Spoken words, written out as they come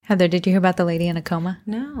Heather, did you hear about the lady in a coma?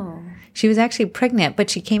 No. She was actually pregnant, but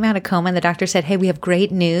she came out of coma and the doctor said, hey, we have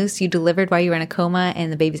great news. You delivered while you were in a coma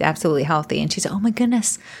and the baby's absolutely healthy. And she said, oh my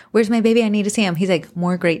goodness, where's my baby? I need to see him. He's like,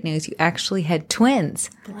 more great news. You actually had twins.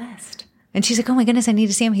 Blessed. And she's like, oh my goodness, I need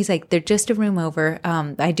to see him. He's like, they're just a room over.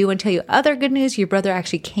 I do want to tell you other good news. Your brother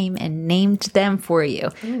actually came and named them for you.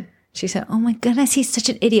 Ooh. She said, oh my goodness, he's such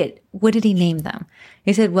an idiot. What did he name them?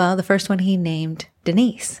 He said, well, the first one he named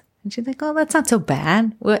Denise. And she's like, oh, that's not so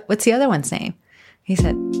bad. What's the other one's name? He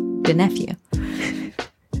said, the nephew.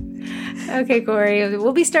 Okay, Corey,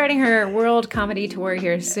 we'll be starting her world comedy tour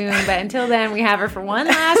here soon, but until then, we have her for one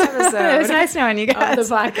last episode. It was nice knowing you guys. Of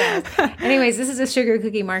the podcast. Anyways, this is a Sugar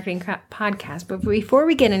Cookie Marketing podcast, but before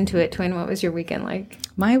we get into it, Twin, what was your weekend like?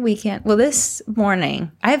 My weekend, well, this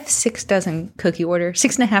morning, I have 6.5 dozen cookie order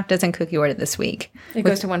this week. It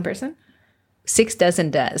goes to one person? 6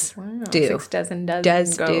 dozen does. Wow. Do. 6 dozen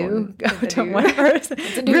does go to one person.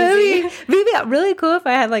 Really? Maybe really cool if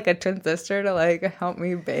I had like a twin sister to like help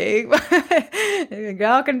me bake.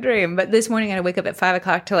 Y'all can dream. But this morning I had to wake up at 5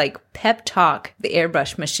 o'clock to like pep talk the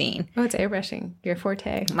airbrush machine. Oh, it's airbrushing. Your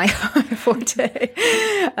forte. My forte.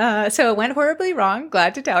 So it went horribly wrong.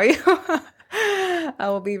 Glad to tell you. I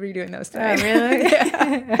will be redoing those today. Oh, really?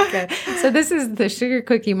 Yeah. Okay. So this is the Sugar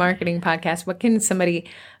Cookie Marketing Podcast. What can somebody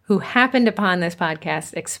who happened upon this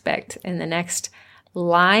podcast expect in the next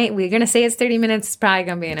line? We're going to say it's 30 minutes. It's probably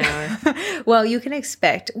going to be an hour. Well, you can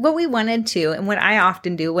expect what we wanted to, and what I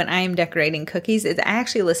often do when I am decorating cookies is I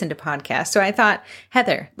actually listen to podcasts. So I thought,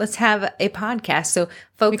 Heather, let's have a podcast so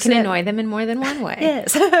folks can annoy them in more than one way.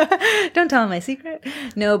 Yes. Don't tell them my secret.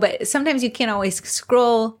 No, but sometimes you can't always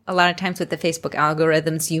scroll. A lot of times with the Facebook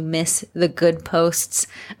algorithms, you miss the good posts,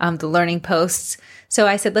 the learning posts. So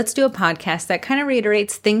I said, let's do a podcast that kind of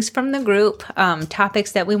reiterates things from the group,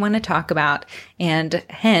 topics that we want to talk about, and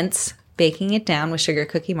hence Baking It Down with Sugar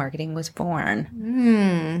Cookie Marketing was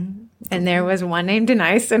born. And there was one named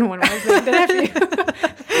Denise and one was named Nephew.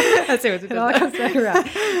 That's it all comes back around.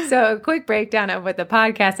 So a quick breakdown of what the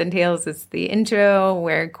podcast entails is the intro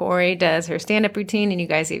where Corey does her stand-up routine, and you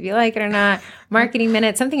guys see if you like it or not. Marketing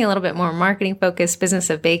minute, something a little bit more marketing focused. Business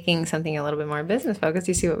of baking, something a little bit more business focused.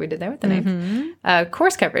 You see what we did there with the name.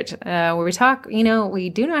 Course coverage, where we talk, we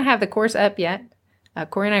do not have the course up yet.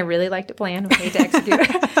 Corey and I really like to plan. We hate to execute.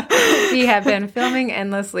 We have been filming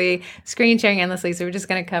endlessly, screen sharing endlessly. So we're just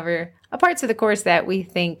going to cover parts of the course that we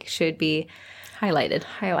think should be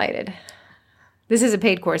highlighted. This is a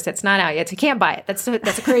paid course that's not out yet, so you can't buy it. That's a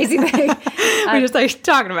crazy thing. We're just like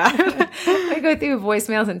talking about it. We go through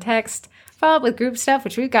voicemails and text, follow up with group stuff,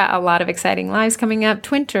 which we've got a lot of exciting lives coming up.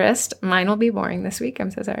 Twinterest, mine will be boring this week. I'm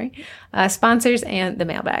so sorry. Sponsors and the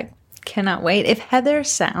mailbag. Cannot wait. If Heather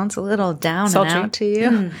sounds a little down sultry. And out to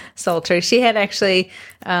you, sultry. She had actually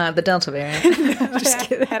the Delta variant. Just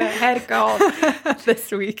kidding. Had a head cold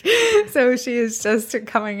this week, so she is just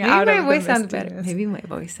coming out. Maybe my voice sounds better. Maybe my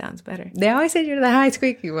voice sounds better. They always say you're the high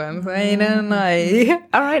squeaky one. I don't know.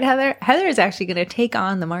 All right, Heather. Heather is actually going to take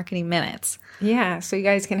on the marketing minutes. Yeah, so you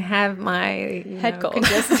guys can have my head cold.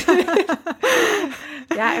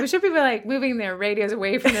 Yeah, I'm sure people are like moving their radios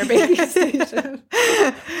away from their baby station.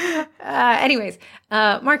 Anyways,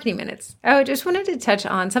 marketing minutes. I just wanted to touch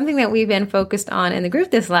on something that we've been focused on in the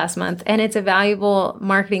group this last month, and it's a valuable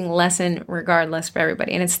marketing lesson regardless for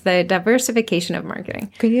everybody, and it's the diversification of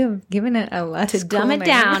marketing. Could you have given it a less to dumb it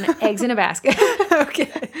down, eggs in a basket.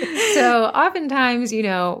 Okay. So oftentimes, we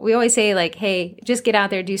always say like, hey, just get out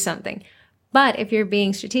there, do something. But if you're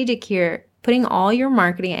being strategic here, putting all your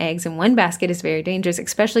marketing eggs in one basket is very dangerous,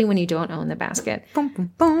 especially when you don't own the basket. Boom,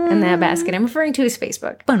 boom, boom. And that basket I'm referring to is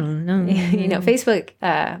Facebook. Facebook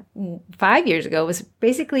 5 years ago was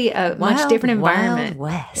basically a much different environment.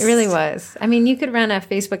 It really was. I mean, you could run a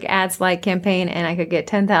Facebook ads like campaign and I could get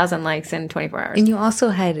 10,000 likes in 24 hours. And you also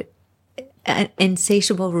had an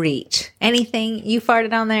insatiable reach. Anything you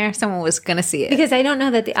farted on there, someone was going to see it. Because I don't know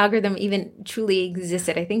that the algorithm even truly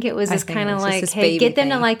existed. I think it was this kind of like, hey, get them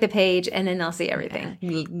to like the page and then they'll see everything.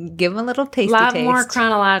 Yeah. Give them a little tasty taste. A lot taste. more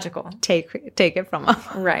chronological. Take it from them.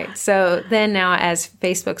 Right. So then now as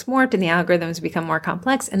Facebook's morphed and the algorithms become more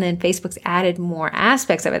complex, and then Facebook's added more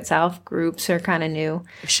aspects of itself, groups are kind of new.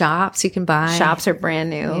 Shops you can buy. Shops are brand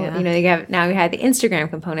new. Yeah. Now we have the Instagram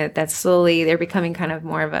component that's slowly, they're becoming kind of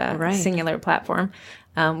more of a singular platform.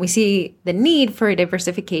 We see the need for a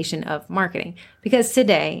diversification of marketing because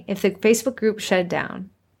today, if the Facebook group shut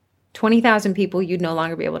down, 20,000 people you'd no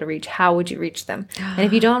longer be able to reach. How would you reach them? And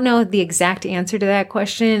if you don't know the exact answer to that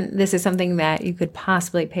question, this is something that you could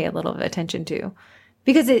possibly pay a little bit of attention to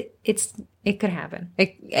because it's It could happen.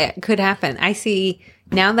 It could happen. I see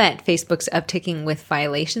now that Facebook's upticking with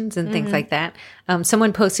violations and things like that.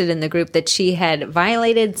 Someone posted in the group that she had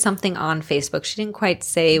violated something on Facebook. She didn't quite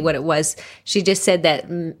say what it was. She just said that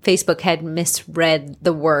Facebook had misread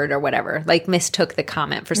the word or whatever, like mistook the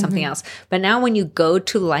comment for something else. But now when you go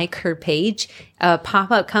to like her page, a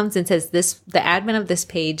pop-up comes and says, the admin of this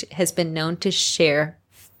page has been known to share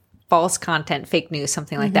false content, fake news,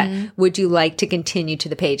 something like that. Would you like to continue to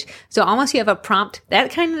the page? So almost you have a prompt.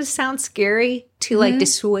 That kind of sounds scary to like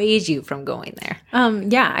dissuade you from going there.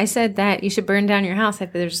 Yeah, I said that you should burn down your house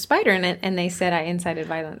if there's a spider in it, and they said I incited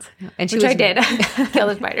violence, And which I did. Kill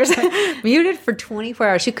the spiders. Muted for 24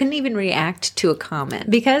 hours. You couldn't even react to a comment.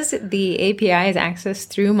 Because the API is accessed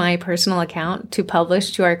through my personal account to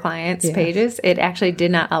publish to our clients' pages, it actually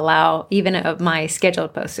did not allow even my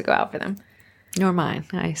scheduled posts to go out for them. Nor mine,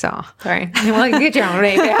 I saw. Sorry. Well, get your own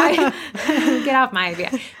API. Get off my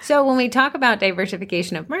API. So when we talk about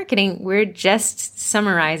diversification of marketing, we're just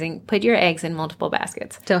summarizing, put your eggs in multiple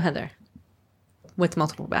baskets. So Heather, with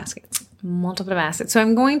multiple baskets. Multiple baskets. So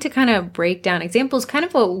I'm going to kind of break down examples, kind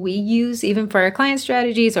of what we use even for our client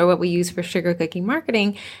strategies or what we use for sugar cookie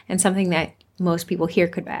marketing, and something that most people here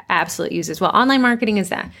could absolutely use as well. Online marketing is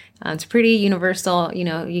that. It's pretty universal. You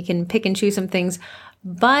know, you can pick and choose some things.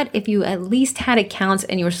 But if you at least had accounts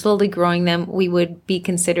and you were slowly growing them, we would be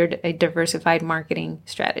considered a diversified marketing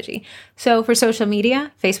strategy. So for social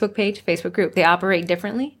media, Facebook page, Facebook group, they operate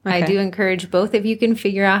differently. Okay. I do encourage both if you can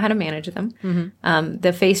figure out how to manage them.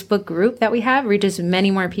 The Facebook group that we have reaches many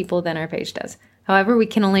more people than our page does. However, we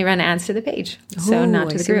can only run ads to the page, so not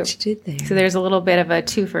to the group. What you did there. So there's a little bit of a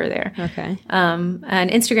twofer there. Okay. An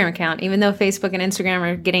Instagram account, even though Facebook and Instagram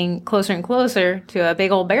are getting closer and closer to a big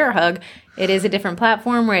old bear hug, it is a different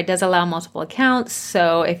platform where it does allow multiple accounts.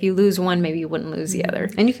 So if you lose one, maybe you wouldn't lose the other.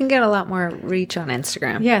 And you can get a lot more reach on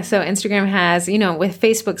Instagram. Yeah. So Instagram has, with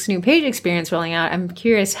Facebook's new page experience rolling out, I'm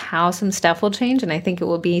curious how some stuff will change. And I think it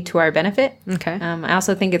will be to our benefit. Okay. I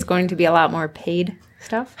also think it's going to be a lot more paid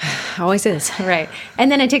stuff. Always is. Right. And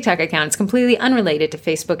then a TikTok account. It's completely unrelated to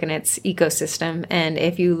Facebook and its ecosystem. And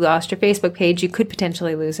if you lost your Facebook page, you could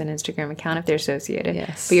potentially lose an Instagram account if they're associated.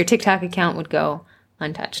 Yes. But your TikTok account would go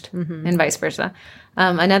untouched and vice versa.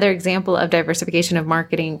 Another example of diversification of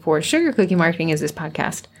marketing for sugar cookie marketing is this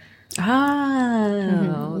podcast.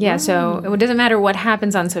 Oh. Yeah, so it doesn't matter what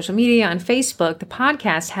happens on social media, on Facebook, the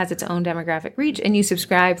podcast has its own demographic reach, and you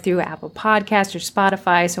subscribe through Apple Podcasts or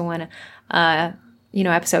Spotify, so when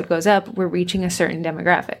episode goes up, we're reaching a certain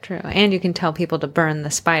demographic. True. And you can tell people to burn the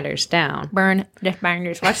spiders down. Burn the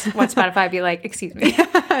spiders. What Spotify be like? Excuse me.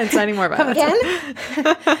 It's not anymore about Come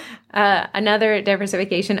again? Another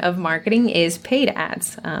diversification of marketing is paid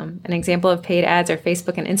ads. An example of paid ads are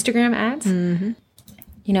Facebook and Instagram ads. Mm-hmm.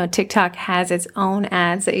 TikTok has its own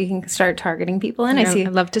ads that you can start targeting people in.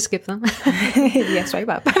 I'd love to skip them. Yeah, swipe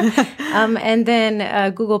up. And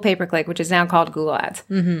then Google pay-per-click, which is now called Google Ads.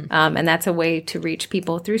 Mm-hmm. And that's a way to reach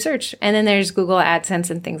people through search. And then there's Google AdSense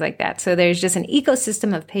and things like that. So there's just an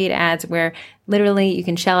ecosystem of paid ads where literally you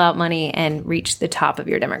can shell out money and reach the top of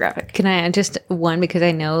your demographic. Can I add just one, because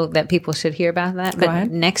I know that people should hear about that, but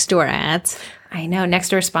Nextdoor ads. I know,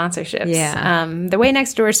 Nextdoor sponsorships. Yeah. The way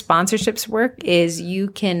Nextdoor sponsorships work is you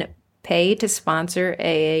can pay to sponsor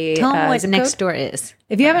a Tell them what zip Nextdoor code. is.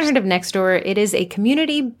 If you haven't heard of Nextdoor, it is a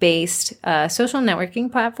community-based social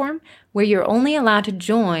networking platform where you're only allowed to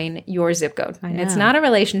join your zip code. It's not a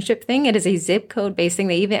relationship thing. It is a zip code-based thing.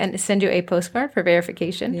 They even send you a postcard for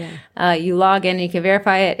verification. Yeah. You log in and you can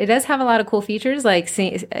verify it. It does have a lot of cool features like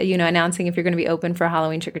announcing if you're going to be open for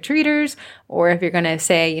Halloween trick-or-treaters, or if you're going to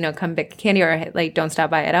say, come pick candy, or like don't stop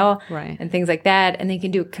by at all, right, and things like that. And they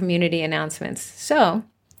can do community announcements. So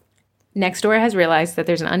Nextdoor has realized that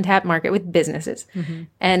there's an untapped market with businesses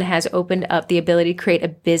and has opened up the ability to create a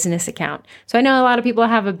business account. So I know a lot of people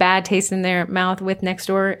have a bad taste in their mouth with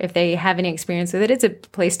Nextdoor. If they have any experience with it, it's a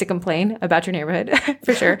place to complain about your neighborhood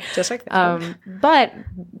for sure. Just like that. But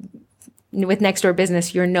with Nextdoor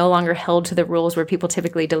Business, you're no longer held to the rules where people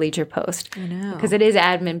typically delete your post. I know. Because it is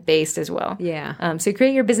admin based as well. Yeah. So you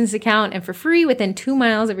create your business account, and for free, within 2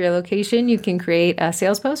 miles of your location, you can create a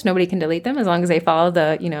sales post. Nobody can delete them as long as they follow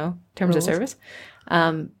the, terms of service.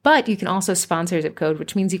 But you can also sponsor zip code,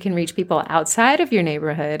 which means you can reach people outside of your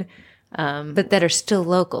neighborhood, but that are still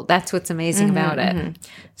local. That's what's amazing about it.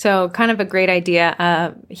 So kind of a great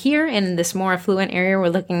idea. Here in this more affluent area, we're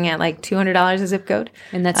looking at like $200 a zip code.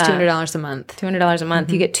 And that's $200 a month. $200 a month.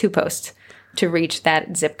 You get 2 posts to reach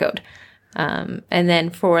that zip code. And then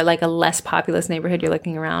for like a less populous neighborhood, you're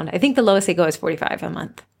looking around, I think the lowest they go is $45 a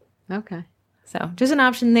month. Okay. So just an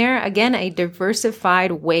option there. Again, a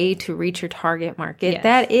diversified way to reach your target market. Yes.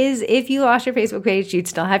 That is, if you lost your Facebook page, you'd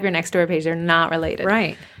still have your Nextdoor page. They're not related.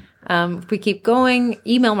 Right. If we keep going,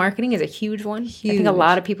 email marketing is a huge one. Huge. I think a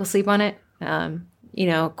lot of people sleep on it.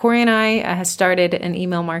 Corey and I have started an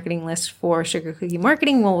email marketing list for Sugar Cookie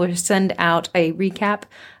Marketing. We'll send out a recap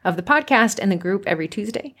of the podcast and the group every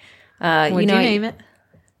Tuesday. What did you name it?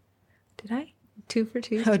 Did I? 2 for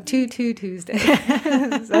Tuesday. Oh, 2 Tuesday.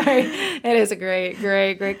 Sorry. It is a great.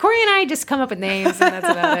 Corey and I just come up with names, and that's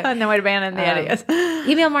about it. And then we abandon the ideas.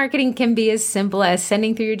 Email marketing can be as simple as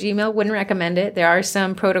sending through your Gmail. Wouldn't recommend it. There are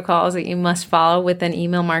some protocols that you must follow with an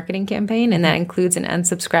email marketing campaign, and that includes an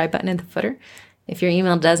unsubscribe button in the footer. If your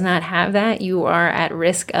email does not have that, you are at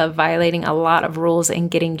risk of violating a lot of rules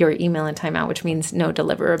and getting your email in timeout, which means no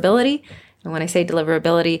deliverability. And when I say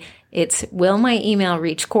deliverability, it's will my email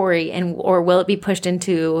reach Corey or will it be pushed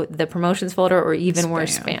into the promotions folder or even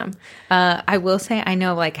worse, spam? I will say, I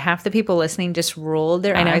know like half the people listening just rolled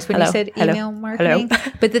their eyes when you said email marketing.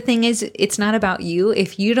 But the thing is, it's not about you.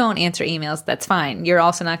 If you don't answer emails, that's fine. You're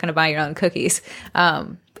also not going to buy your own cookies.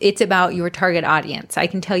 It's about your target audience. I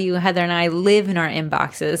can tell you, Heather and I live in our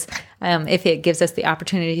inboxes if it gives us the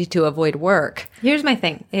opportunity to avoid work. Here's my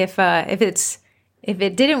thing. If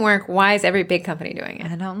it didn't work, why is every big company doing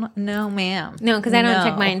it? I don't know, ma'am. No, because I don't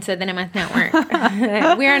check mine, so then it must not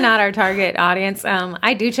work. We are not our target audience.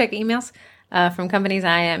 I do check emails from companies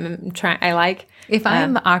I like. If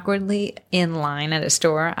I'm awkwardly in line at a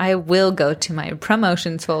store, I will go to my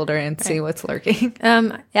promotions folder and see what's lurking.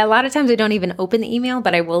 A lot of times I don't even open the email,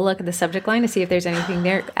 but I will look at the subject line to see if there's anything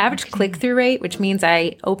there. Average click-through rate, which means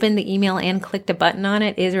I opened the email and clicked a button on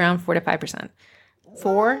it, is around 4 to 5%.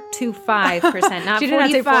 4 to 5%, not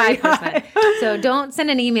 45%. So don't send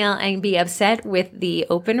an email and be upset with the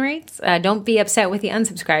open rates. Don't be upset with the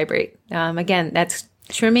unsubscribe rate. Again, that's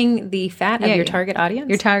trimming the fat of your target audience.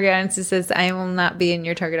 Your target audience says, I will not be in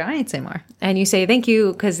your target audience anymore. And you say, thank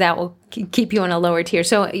you, because that will keep you on a lower tier.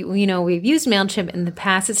 So, we've used MailChimp in the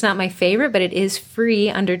past. It's not my favorite, but it is free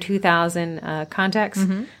under 2,000 contacts.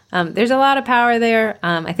 Mm-hmm. There's a lot of power there.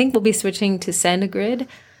 I think we'll be switching to SendGrid.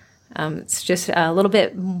 It's just a little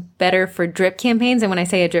bit better for drip campaigns. And when I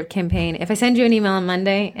say a drip campaign, if I send you an email on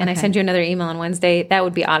Monday and I send you another email on Wednesday, that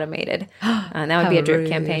would be automated. And that would be a drip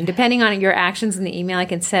campaign. Depending on your actions in the email, I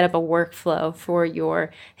can set up a workflow for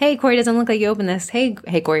your, hey, Corey, doesn't look like you opened this. Hey,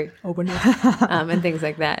 Corey, open it. And things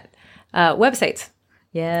like that. Websites.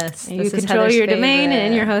 Yes. You control your domain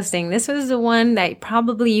and your hosting. This was the one that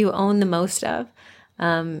probably you own the most of.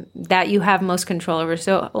 That you have most control over.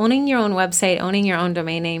 So owning your own website, owning your own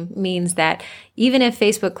domain name means that even if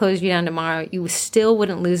Facebook closed you down tomorrow, you still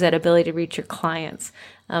wouldn't lose that ability to reach your clients.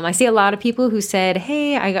 I see a lot of people who said,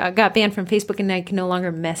 hey, I got banned from Facebook and I can no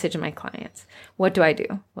longer message my clients. What do I do?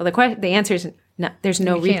 Well, the answer is no, there's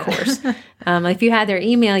no recourse. If you had their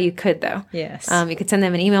email, you could, though. Yes. You could send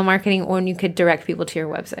them an email marketing or you could direct people to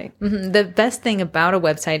your website. Mm-hmm. The best thing about a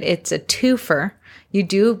website, it's a twofer. You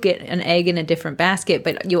do get an egg in a different basket,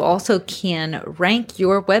 but you also can rank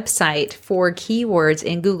your website for keywords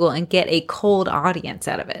in Google and get a cold audience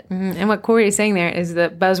out of it. Mm-hmm. And what Corey is saying there is the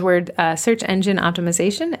buzzword search engine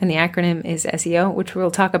optimization, and the acronym is SEO, which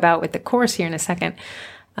we'll talk about with the course here in a second.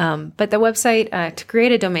 But the website, to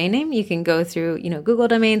create a domain name, you can go through, Google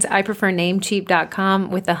domains. I prefer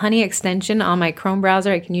namecheap.com. With the Honey extension on my Chrome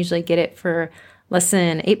browser, I can usually get it for less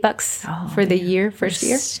than $8 for the year, first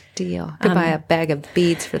year. Steal. Could buy a bag of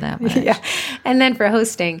beads for that much. Yeah. And then for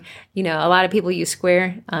hosting, a lot of people use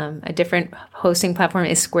Square. A different hosting platform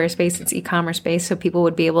is Squarespace. It's e-commerce based, so people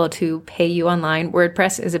would be able to pay you online.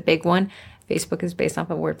 WordPress is a big one. Facebook is based off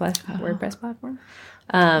of WordPress platform.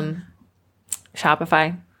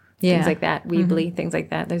 Shopify, things like that. Weebly, things like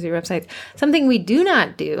that. Those are your websites. Something we do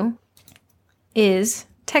not do is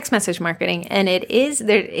text message marketing, and it is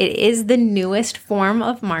the newest form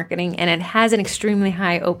of marketing, and it has an extremely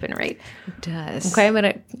high open rate. It does. Okay,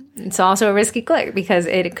 but it's also a risky click because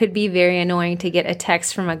it could be very annoying to get a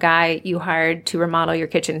text from a guy you hired to remodel your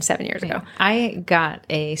kitchen 7 years ago. I got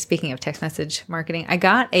speaking of text message marketing, I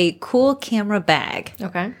got a cool camera bag.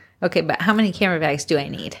 Okay, but how many camera bags do I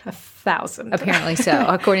need? 1,000. Apparently so,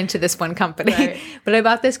 according to this one company. Right. But I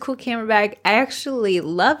bought this cool camera bag. I actually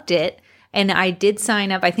loved it. And I did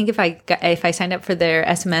sign up. I think if I signed up for their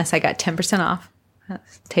SMS, I got 10% off.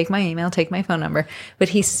 Take my email, take my phone number. But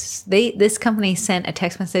this company sent a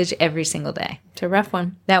text message every single day. It's a rough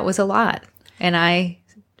one. That was a lot. And I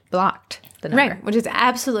blocked the number. Right, which is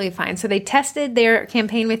absolutely fine. So they tested their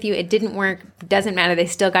campaign with you. It didn't work. Doesn't matter. They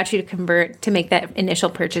still got you to convert to make that initial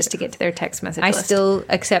purchase to get to their text message list. I still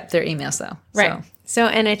accept their emails, though. Right. So,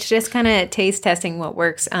 and it's just kind of taste testing what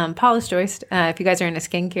works. Paula's Choice, if you guys are into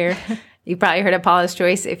skincare, you probably heard of Paula's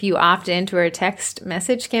Choice. If you opt into our text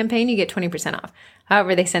message campaign, you get 20% off.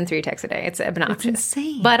 However, they send 3 texts a day. It's obnoxious. It's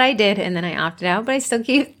insane. But I did, and then I opted out. But I still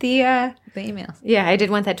keep the emails. Yeah, I did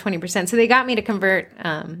want that 20%. So they got me to convert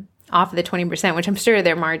off of the 20%, which I'm sure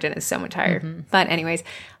their margin is so much higher. But anyways,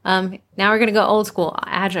 now we're going to go old school.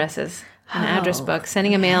 Addresses, an address book,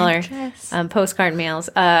 sending a mailer, postcard mails.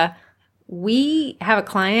 We have a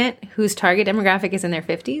client whose target demographic is in their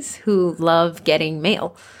 50s who love getting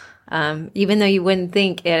mail. Even though you wouldn't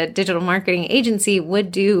think a digital marketing agency would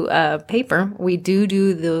do paper, we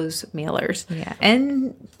do those mailers. Yeah,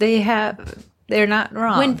 and they're not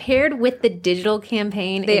wrong. When paired with the digital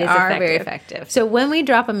campaign, they it is are effective. very effective. So when we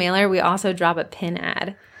drop a mailer, we also drop a pin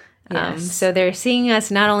ad. Yes. So they're seeing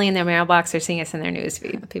us not only in their mailbox, they're seeing us in their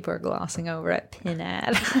newsfeed. People are glossing over at pin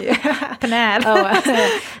ad. Pin ad.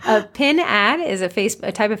 A pin ad is a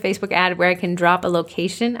type of Facebook ad where I can drop a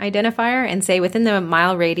location identifier and say within the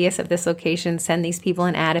mile radius of this location, send these people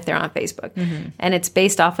an ad if they're on Facebook. And it's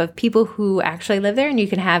based off of people who actually live there, and you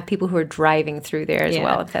can have people who are driving through there as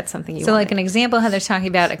well if that's something you want. So like an example, Heather's talking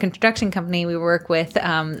about a construction company we work with.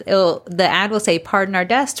 The ad will say, "Pardon our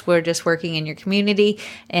dust, we're just working in your community,"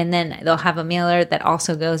 and then they'll have a mailer that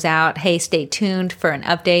also goes out, "Hey, stay tuned for an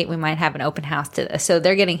update. We might have an open house to this." So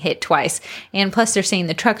they're getting hit twice. And plus they're seeing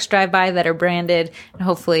the trucks drive by that are branded. And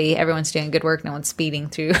hopefully everyone's doing good work. No one's speeding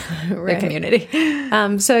through the community.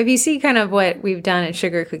 So if you see kind of what we've done at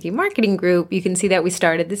Sugar Cookie Marketing Group, you can see that we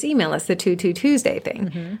started this email list, the 22 Tuesday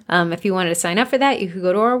thing. If you wanted to sign up for that, you could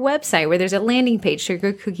go to our website where there's a landing page,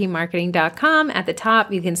 sugarcookiemarketing.com. At the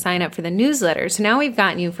top, you can sign up for the newsletter. So now we've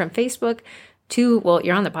gotten you from Facebook well,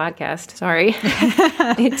 you're on the podcast, sorry.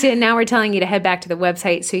 Now we're telling you to head back to the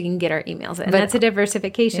website so you can get our emails. And that's a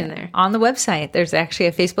diversification there. On the website, there's actually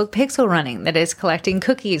a Facebook pixel running that is collecting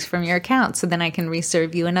cookies from your account. So then I can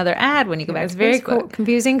reserve you another ad when you go back to Facebook. It's very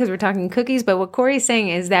confusing because we're talking cookies. But what Corey's saying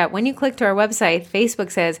is that when you click to our website, Facebook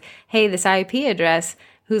says, hey, this IP address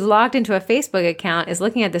who's logged into a Facebook account is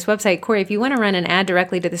looking at this website. Corey, if you want to run an ad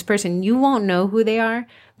directly to this person, you won't know who they are,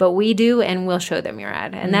 but we do, and we'll show them your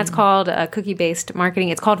ad. And that's called cookie-based marketing.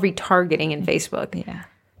 It's called retargeting in Facebook. Yeah,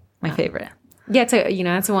 my favorite. Yeah,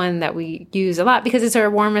 it's one that we use a lot because it's our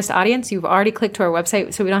warmest audience. You've already clicked to our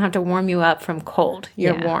website, so we don't have to warm you up from cold.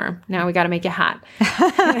 You're warm. Now we got to make you hot.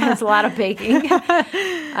 It's a lot of baking.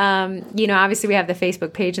 Obviously we have the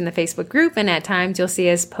Facebook page and the Facebook group, and at times you'll see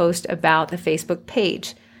us post about the Facebook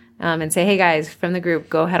page. And say, hey guys, from the group,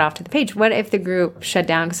 go head off to the page. What if the group shut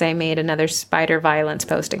down because I made another spider violence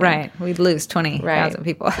posting? Right. We'd lose 20,000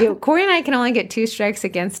 people. Corey and I can only get 2 strikes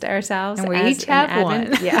against ourselves. And we each have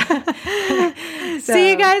one. Yeah.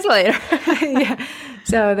 See you guys later. Yeah.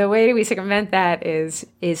 So the way we circumvent that is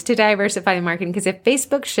to diversify the marketing. Because if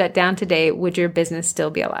Facebook shut down today, would your business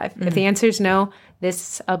still be alive? If the answer is no,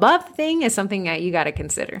 this above thing is something that you got to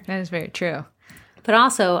consider. That is very true. But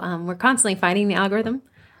also, we're constantly fighting the algorithm.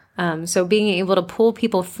 So being able to pull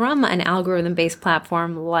people from an algorithm-based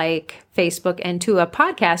platform like Facebook and to a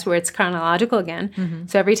podcast where it's chronological again.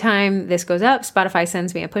 So every time this goes up, Spotify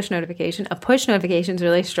sends me a push notification. A push notification is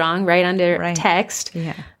really strong right under text.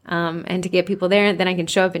 Yeah. And to get people there, then I can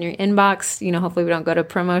show up in your inbox. Hopefully we don't go to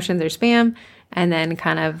promotions or spam, and then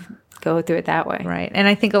kind of go through it that way. Right. And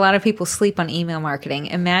I think a lot of people sleep on email marketing.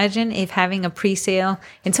 Imagine if having a pre-sale,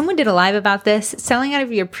 and someone did a live about this, selling out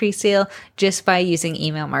of your pre-sale just by using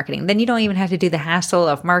email marketing. Then you don't even have to do the hassle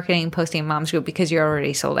of marketing, posting in Mom's Group because you're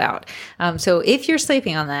already sold out. So if you're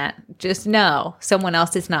sleeping on that, just know someone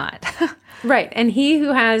else is not. Right. And he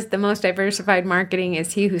who has the most diversified marketing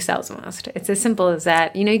is he who sells the most. It's as simple as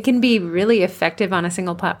that. You can be really effective on a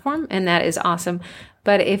single platform, and that is awesome.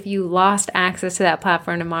 But if you lost access to that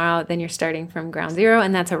platform tomorrow, then you're starting from ground zero,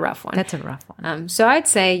 and that's a rough one. That's a rough one. So I'd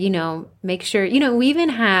say, make sure, we even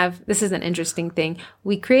have, this is an interesting thing.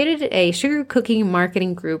 We created a Sugar Cookie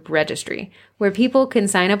Marketing Group registry where people can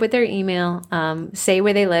sign up with their email, say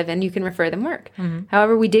where they live, and you can refer them work.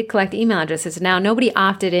 However, we did collect email addresses. Now, nobody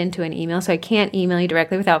opted into an email, so I can't email you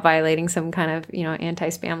directly without violating some kind of,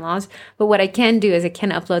 anti-spam laws. But what I can do is I can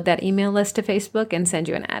upload that email list to Facebook and send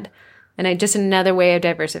you an ad. And just another way of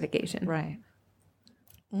diversification. Right.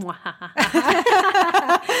 You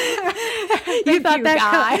thought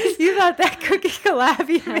that cookie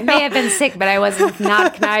collab. I may have been sick, but I wasn't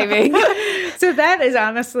not conniving. So that is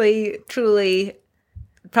honestly, truly,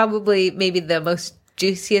 probably maybe the most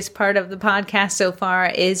juiciest part of the podcast so far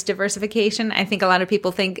is diversification. I think a lot of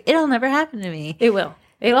people think it'll never happen to me. It will.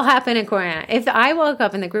 It'll happen in Corey and I. If I woke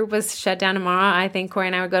up and the group was shut down tomorrow, I think Corey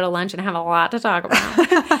and I would go to lunch and have a lot to talk about.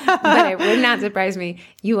 But it would not surprise me.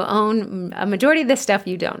 You own a majority of this stuff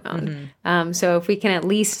you don't own. Mm-hmm. So if we can at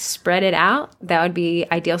least spread it out, that would be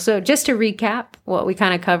ideal. So just to recap what we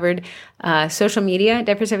kind of covered, social media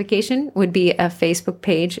diversification would be a Facebook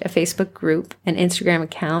page, a Facebook group, an Instagram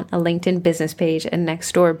account, a LinkedIn business page, a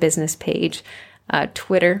Nextdoor business page,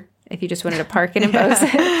 Twitter, if you just wanted to park it and post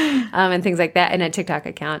it, and things like that, and a TikTok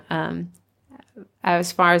account.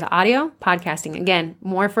 As far as audio, podcasting, again,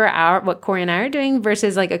 more for what Corey and I are doing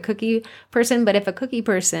versus like a cookie person. But if a cookie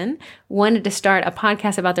person wanted to start a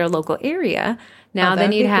podcast about their local area, now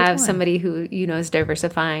then you'd have somebody who, is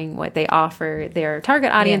diversifying what they offer their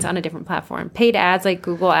target audience on a different platform. Paid ads like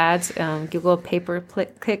Google ads, Google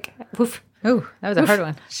pay-per-click. Oof. Oh, that was a hard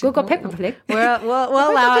one. Google pay-per-click. We'll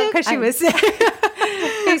allow it because she was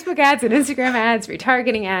Facebook ads and Instagram ads,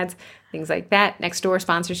 retargeting ads, things like that. Nextdoor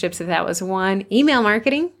sponsorships, if that was one. Email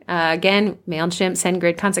marketing, again, MailChimp,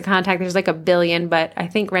 SendGrid, Constant Contact. There's like a billion, but I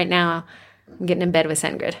think right now I'm getting in bed with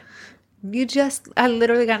SendGrid. I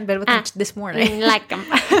literally got in bed with them this morning. Like them.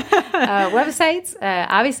 Websites,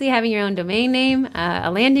 obviously having your own domain name, a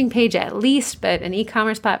landing page at least, but an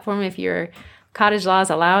e-commerce platform if your cottage laws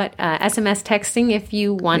allow it. SMS texting if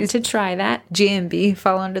you want to try that. GMB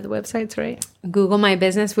fall under the websites, right? Google My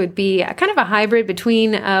Business would be kind of a hybrid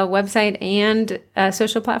between a website and a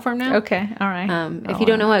social platform now. Okay, all right. If you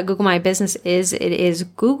don't know what Google My Business is, it is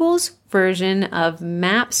Google's version of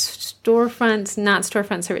Maps, storefronts, not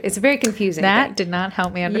storefronts. It's very confusing. That did not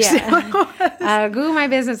help me understand what it was. Google My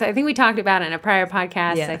Business, I think we talked about it in a prior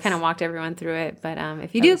podcast. Yes. I kind of walked everyone through it. But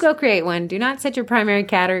if you do go create one, do not set your primary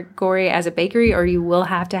category as a bakery or you will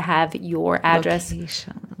have to have your address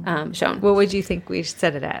shown. What would you think we should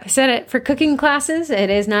set it at? Set it for cooking classes. It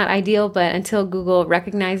is not ideal, but until Google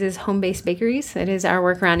recognizes home-based bakeries, it is our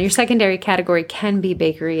workaround. Your secondary category can be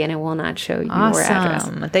bakery and it will not show your address.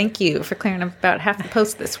 Thank you for clearing up about half the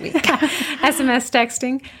post this week. SMS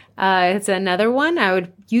texting. It's another one. I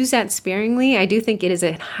would use that sparingly. I do think it is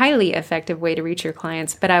a highly effective way to reach your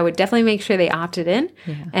clients, but I would definitely make sure they opted in.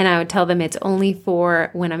 Yeah. And I would tell them it's only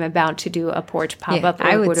for when I'm about to do a porch pop-up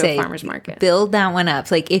or go to a farmer's market. Build that one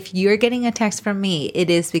up. Like if you're getting a text from me, it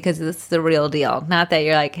is because this is the real deal. Not that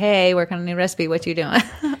you're like, hey, working on a new recipe. What you doing?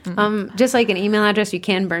 Just like an email address, you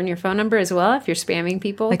can burn your phone number as well if you're spamming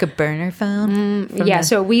people. Like a burner phone?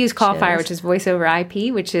 So we use Callfire, which is voice over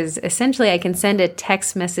IP, which is essentially I can send a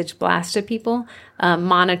text message blast to people,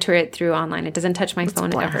 monitor it through online. It doesn't touch my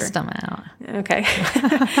phone ever. Blast them out. Okay.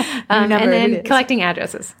 And then collecting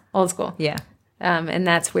addresses, old school. Yeah. And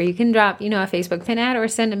that's where you can drop, a Facebook pin ad or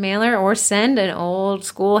send a mailer or send an old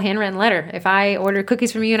school handwritten letter. If I order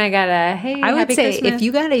cookies from you and I got a, hey, I would happy say Christmas. If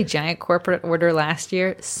you got a giant corporate order last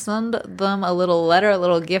year, send them a little letter, a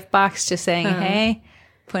little gift box just saying, hey,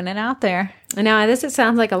 putting it out there. Now, it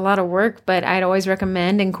sounds like a lot of work, but I'd always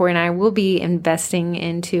recommend, and Corey and I will be investing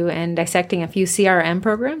into and dissecting a few CRM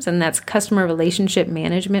programs, and that's customer relationship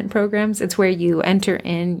management programs. It's where you enter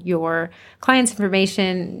in your client's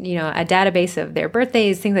information, a database of their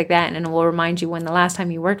birthdays, things like that, and it will remind you when the last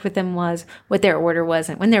time you worked with them was, what their order was,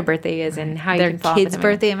 and when their birthday is, and how you can follow up with them.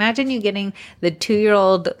 Their kid's birthday. Imagine you getting the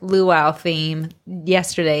 2-year-old luau theme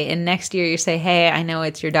yesterday, and next year you say, hey, I know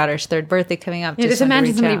it's your daughter's 3rd birthday coming up. Just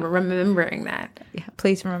imagine somebody remembering that. Yeah,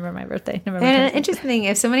 please remember my birthday. And an interesting thing,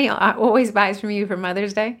 if somebody always buys from you for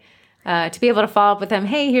Mother's Day, to be able to follow up with them,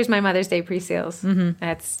 hey, here's my Mother's Day pre-sales.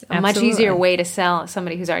 That's a much easier way to sell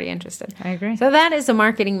somebody who's already interested. I agree. So that is the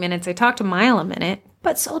marketing minutes. I talked a mile a minute,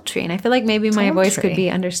 but sultry. And I feel like maybe my voice could be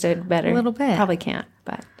understood better. A little bit. Probably can't,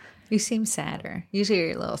 but... You seem sadder. Usually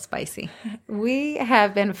you're a little spicy. We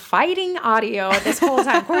have been fighting audio this whole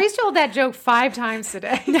time. Corey's told that joke 5 times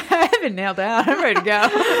today. I haven't nailed it out. I'm ready to go.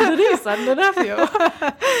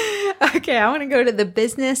 Okay, I want to go to the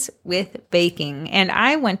business with baking. And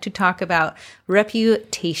I want to talk about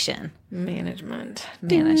reputation. Management.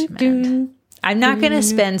 I'm not going to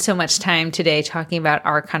spend so much time today talking about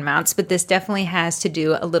Archon mounts, but this definitely has to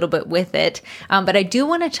do a little bit with it. But I do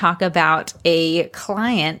want to talk about a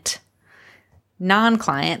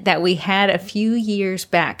non-client that we had a few years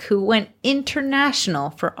back who went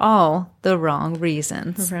international for all the wrong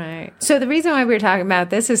reasons. Right. So the reason why we were talking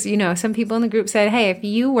about this is, some people in the group said, hey, if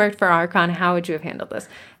you worked for Archon, how would you have handled this?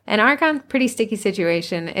 And Archon, pretty sticky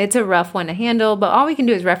situation. It's a rough one to handle, but all we can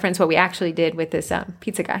do is reference what we actually did with this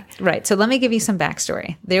pizza guy. Right. So let me give you some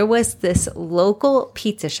backstory. There was this local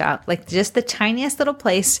pizza shop, like just the tiniest little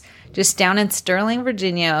place, just down in Sterling,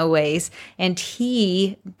 Virginia a ways, and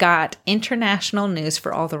he got international news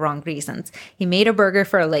for all the wrong reasons. He made a burger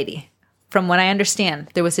for a lady. from what I understand,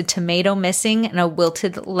 there was a tomato missing and a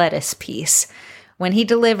wilted lettuce piece. When he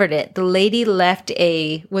delivered it, the lady left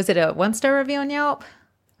was it a 1-star review on Yelp?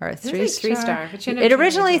 Or a 3-star? It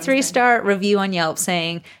originally 3-star review on Yelp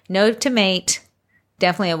saying, no tomato,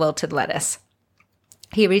 definitely a wilted lettuce.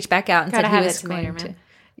 He reached back out and said he was going to.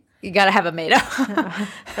 You got to have a mater.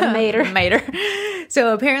 A mater.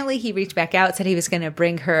 So apparently he reached back out, said he was going to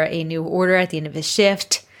bring her a new order at the end of his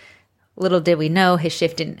shift. Little did we know his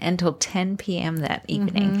shift didn't end until 10 p.m. that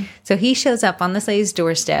evening. So he shows up on this lady's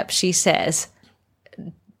doorstep, she says,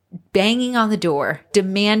 banging on the door,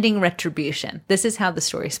 demanding retribution. This is how the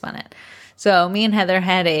story spun it. So me and Heather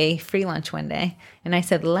had a free lunch one day, and I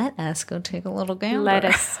said, let us go take a little gander. Let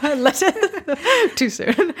us. Too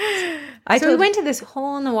soon. We went to this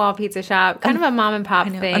hole-in-the-wall pizza shop, kind of a mom-and-pop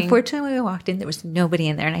thing. Unfortunately, when we walked in, there was nobody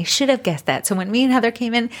in there, and I should have guessed that. So when me and Heather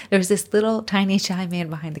came in, there was this little tiny shy man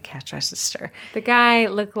behind the cash register. The guy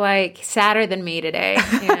looked like sadder than me today.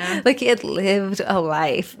 You know? Like he had lived a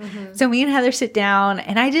life. So me and Heather sit down,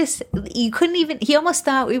 and you couldn't even, he almost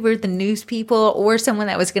thought we were the news people or someone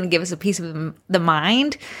that was going to give us a piece of the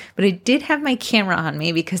mind. But I did have my camera on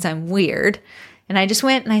me because I'm weird. And I just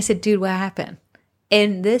went and I said, dude, what happened?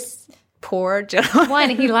 And this poor gentleman. One,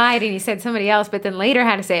 he lied and he said somebody else, but then later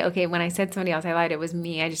had to say, okay, when I said somebody else, I lied. It was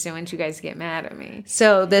me. I just didn't want you guys to get mad at me.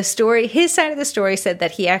 So his side of the story said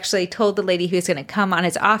that he actually told the lady he was going to come on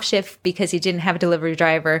his off shift because he didn't have a delivery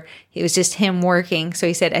driver. It was just him working. So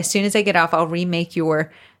he said, as soon as I get off, I'll remake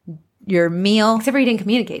your meal. Except for he didn't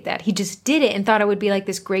communicate that. He just did it and thought it would be like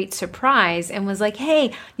this great surprise and was like,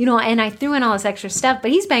 hey, and I threw in all this extra stuff,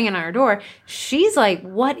 but he's banging on her door. She's like,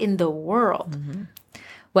 what in the world?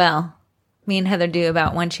 Well, me and Heather do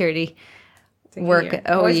about one charity work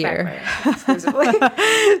a year.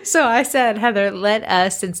 So I said, Heather, let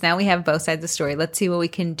us, since now we have both sides of the story, let's see what we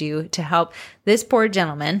can do to help this poor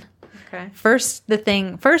gentleman. Okay. First,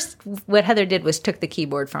 what Heather did was took the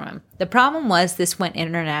keyboard from him. The problem was this went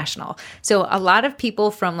international. So a lot of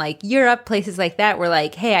people from like Europe, places like that were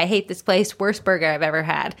like, hey, I hate this place. Worst burger I've ever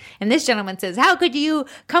had. And this gentleman says, how could you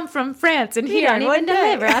come from France and here don't even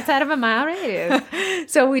deliver outside of a mile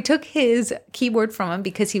radius? So we took his keyboard from him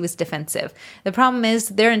because he was defensive. The problem is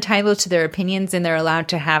they're entitled to their opinions and they're allowed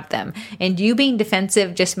to have them. And you being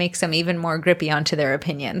defensive just makes them even more grippy onto their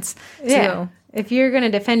opinions. Yeah. So, if you're going to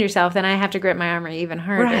defend yourself, then I have to grip my armor even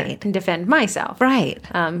harder and defend myself. Right.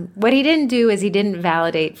 What he didn't do is he didn't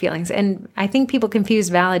validate feelings. And I think people confuse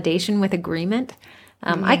validation with agreement.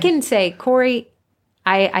 I can say, Corey,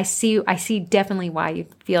 I see definitely why you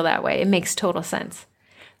feel that way. It makes total sense.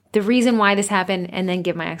 The reason why this happened, and then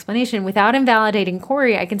give my explanation. Without invalidating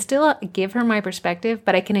Corey, I can still give her my perspective,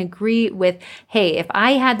 but I can agree with, hey, if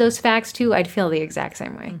I had those facts too, I'd feel the exact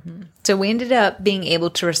same way. So we ended up being able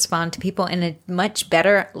to respond to people in a much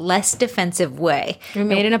better, less defensive way. We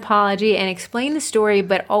made an apology and explained the story,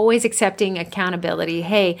 but always accepting accountability.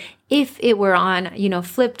 Hey, if it were on,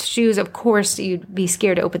 flipped shoes, of course you'd be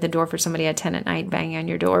scared to open the door for somebody at 10 at night banging on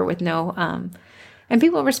your door with no, and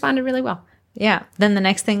people responded really well. Yeah. Then the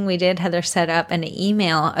next thing we did, Heather set up an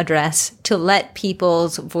email address to let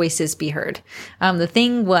people's voices be heard. The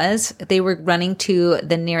thing was they were running to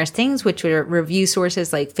the nearest things, which were review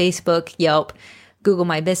sources like Facebook, Yelp, Google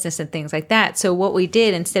My Business, and things like that. So what we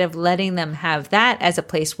did, instead of letting them have that as a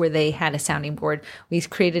place where they had a sounding board, we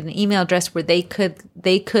created an email address where they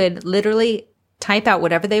could literally type out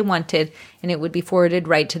whatever they wanted and it would be forwarded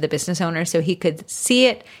right to the business owner. So he could see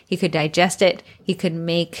it, he could digest it, he could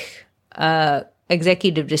make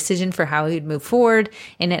executive decision for how he would move forward,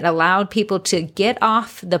 and it allowed people to get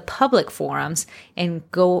off the public forums and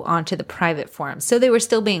go onto the private forums. So they were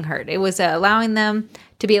still being heard. It was allowing them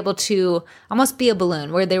to be able to almost be a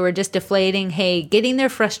balloon where they were just deflating, hey, getting their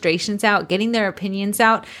frustrations out, getting their opinions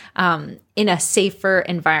out in a safer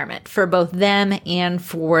environment for both them and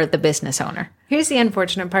for the business owner. Here's the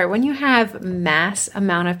unfortunate part. When you have mass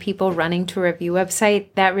amount of people running to a review website,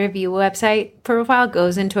 that review website profile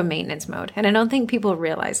goes into a maintenance mode. And I don't think people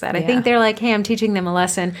realize that. I think they're like, hey, I'm teaching them a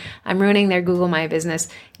lesson. I'm ruining their Google My Business.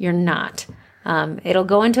 You're not. It'll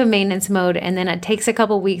go into a maintenance mode, and then it takes a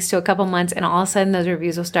couple weeks to a couple months, and all of a sudden those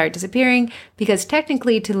reviews will start disappearing because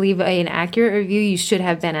technically to leave an accurate review, you should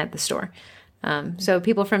have been at the store. So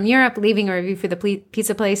people from Europe leaving a review for the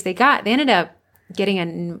pizza place they ended up getting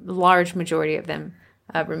a large majority of them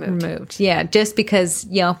removed. Yeah, just because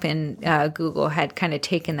Yelp and Google had kind of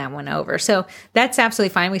taken that one over. So that's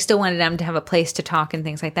absolutely fine. We still wanted them to have a place to talk and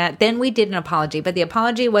things like that. Then we did an apology, but the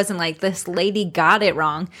apology wasn't like this lady got it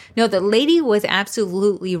wrong. No, the lady was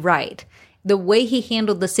absolutely right. The way he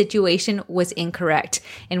handled the situation was incorrect.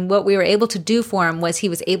 And what we were able to do for him was he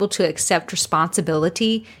was able to accept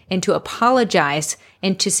responsibility and to apologize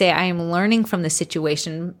and to say, I am learning from the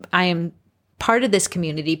situation. I am part of this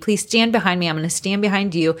community. Please stand behind me. I'm going to stand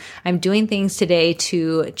behind you. I'm doing things today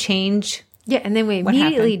to change. Yeah, and then we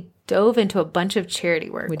immediately dove into a bunch of charity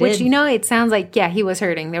work, which, it sounds like, he was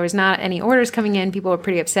hurting. There was not any orders coming in. People were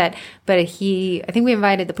pretty upset. But I think we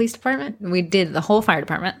invited the police department. We did the whole fire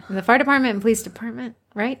department. The fire department and police department,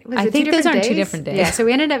 right? I think those are 2 different days. Yeah, so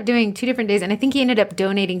we ended up doing 2 different days. And I think he ended up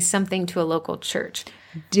donating something to a local church.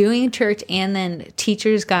 Doing church, and then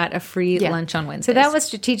teachers got a free lunch on Wednesdays. So that was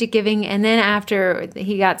strategic giving. And then after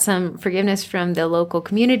he got some forgiveness from the local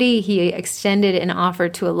community, he extended an offer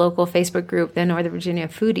to a local Facebook group, the Northern Virginia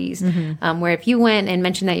Foodies, where if you went and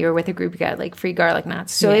mentioned that you were with a group, you got like free garlic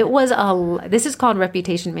knots. So it was this is called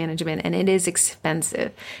reputation management, and it is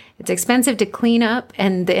expensive. It's expensive to clean up,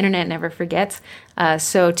 and the internet never forgets.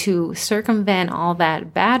 So to circumvent all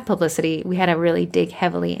that bad publicity, we had to really dig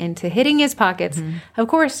heavily into hitting his pockets. Of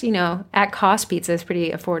course, at cost, pizza is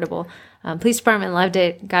pretty affordable. Police department loved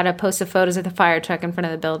it. Got a post of photos of the fire truck in front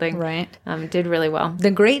of the building. Right. Did really well.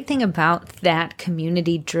 The great thing about that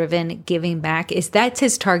community-driven giving back is that's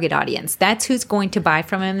his target audience. That's who's going to buy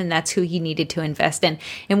from him, and that's who he needed to invest in.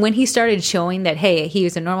 And when he started showing that, hey, he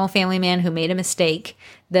was a normal family man who made a mistake,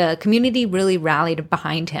 the community really rallied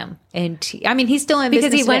behind him. And he's still in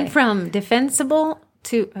business because he today. went from defensible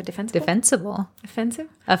to defensible. Offensive?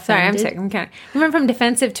 Offended. Sorry, I'm sick. I'm counting. We went from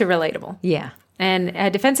defensive to relatable. Yeah. And a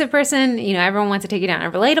defensive person, everyone wants to take you down. A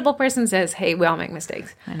relatable person says, hey, we all make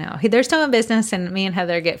mistakes. I know. They're still in business, and me and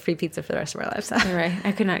Heather get free pizza for the rest of our lives. You're right.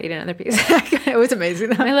 I could not eat another piece. It was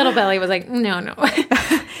amazing. My little belly was like, no.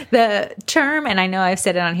 The term, and I know I've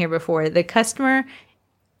said it on here before, the customer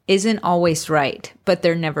isn't always right, but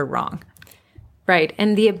they're never wrong. Right.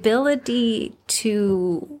 And the ability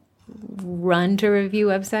to run to a review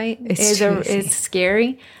website is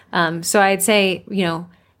scary. So I'd say,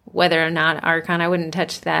 whether or not Archon, I wouldn't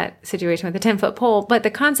touch that situation with a 10-foot pole. But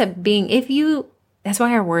the concept being, that's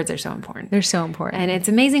why our words are so important. They're so important. And it's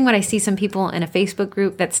amazing what I see some people in a Facebook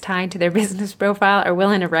group that's tied to their business profile are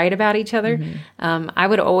willing to write about each other. I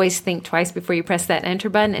would always think twice before you press that enter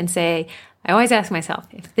button and say, I always ask myself,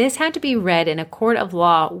 if this had to be read in a court of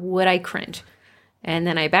law, would I cringe? And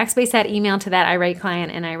then I backspace that email to that irate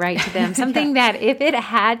client, and I write to them something that if it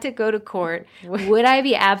had to go to court, would I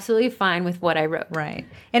be absolutely fine with what I wrote? Right.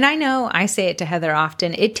 And I know I say it to Heather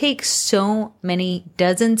often. It takes so many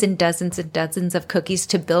dozens and dozens and dozens of cookies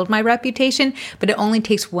to build my reputation, but it only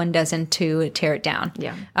takes 1 dozen to tear it down.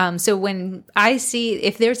 Yeah. So when I see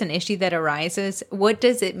if there's an issue that arises, what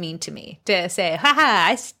does it mean to me to say,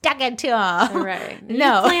 I stuck it to him? Right.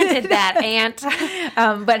 No. You planted that, ant.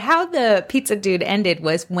 But how the pizza dude ended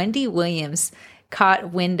was Wendy Williams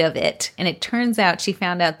caught wind of it. And it turns out she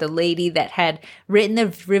found out the lady that had written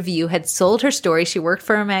the review had sold her story. She worked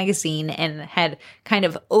for a magazine and had kind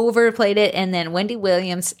of overplayed it. And then Wendy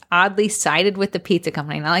Williams oddly sided with the pizza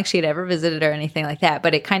company. Not like she had ever visited or anything like that,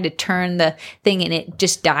 but it kind of turned the thing and it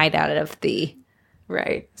just died out of the...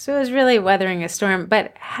 Right. So it was really weathering a storm.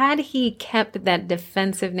 But had he kept that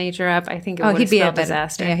defensive nature up, I think it would have been a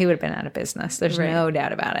disaster. Yeah, he would have been out of business. There's no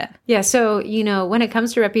doubt about it. Yeah. So, when it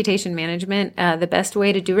comes to reputation management, the best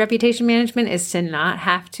way to do reputation management is to not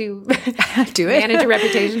have to manage a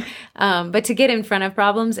reputation, but to get in front of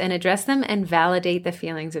problems and address them and validate the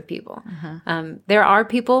feelings of people. There are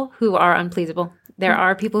people who are unpleasable. There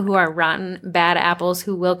are people who are rotten, bad apples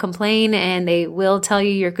who will complain and they will tell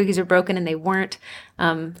you your cookies are broken and they weren't.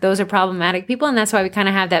 Those are problematic people, and that's why we kind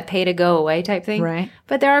of have that pay to go away type thing. Right.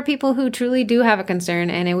 But there are people who truly do have a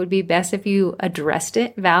concern, and it would be best if you addressed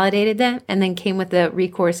it, validated them, and then came with the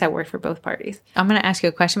recourse that worked for both parties. I'm going to ask you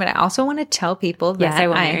a question, but I also want to tell people that yes, I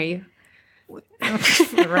will marry you.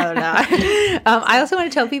 I'd rather not. I also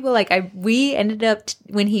want to tell people, we ended up,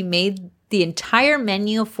 when he made the entire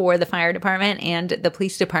menu for the fire department and the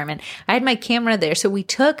police department, I had my camera there. So we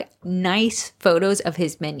took nice photos of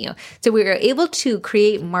his menu. So we were able to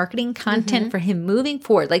create marketing content for him moving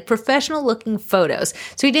forward, like professional looking photos.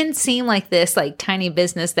 So he didn't seem like this tiny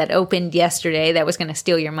business that opened yesterday that was going to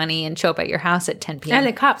steal your money and show up at your house at 10 p.m. And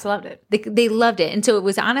the cops loved it. They loved it. And so it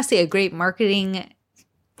was honestly a great marketing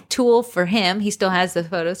tool for him. He still has the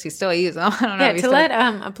photos. He still uses them. I don't know. Yeah, let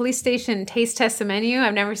a police station taste test the menu.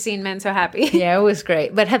 I've never seen men so happy. Yeah, it was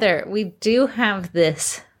great. But Heather, we do have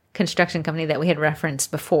this construction company that we had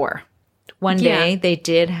referenced before. One day they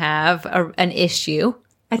did have an issue.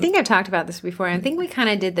 I think I've talked about this before. I think we kind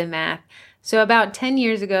of did the math. So about 10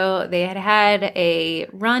 years ago, they had a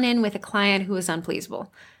run-in with a client who was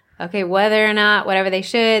unpleasable. okay, whether or not, whatever they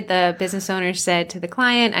should, the business owner said to the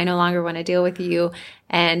client, I no longer want to deal with you.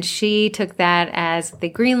 And she took that as the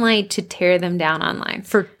green light to tear them down online.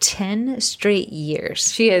 For 10 straight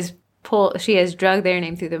years. She has dragged their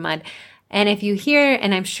name through the mud. And if you hear,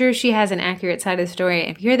 and I'm sure she has an accurate side of the story,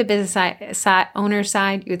 if you hear the business owner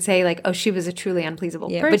side, you would say like, oh, she was a truly unpleasable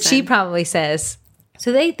person. But she probably says...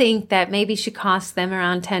 So they think that maybe she costs them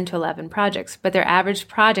around 10 to 11 projects, but their average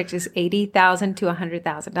project is $80,000 to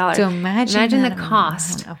 $100,000. So imagine the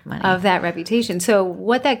cost of that reputation. So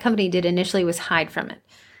what that company did initially was hide from it.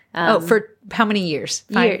 For how many years?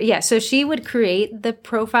 5? Yeah. So she would create the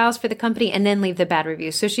profiles for the company and then leave the bad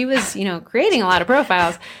reviews. So she was, creating a lot of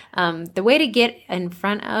profiles. The way to get in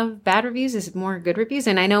front of bad reviews is more good reviews.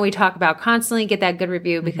 And I know we talk about constantly get that good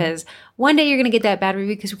review because one day you're going to get that bad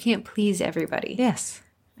review because we can't please everybody. Yes.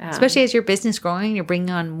 Especially as your business growing, you're bringing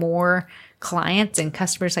on more clients and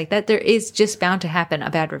customers like that. There is just bound to happen a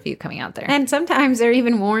bad review coming out there. And sometimes they're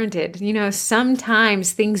even warranted.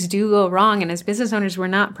 Sometimes things do go wrong. And as business owners, we're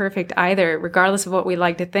not perfect either, regardless of what we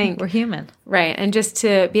like to think. We're human. Right. And just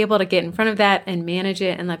to be able to get in front of that and manage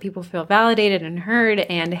it and let people feel validated and heard.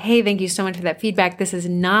 And hey, thank you so much for that feedback. This is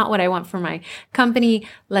not what I want for my company.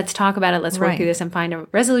 Let's talk about it. Let's work through this and find a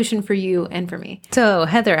resolution for you and for me. So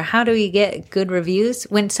Heather, how do we get good reviews?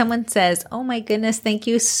 When someone says, oh my goodness, thank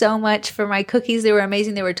you so much for my cookies. They were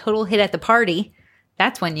amazing. They were a total hit at the party.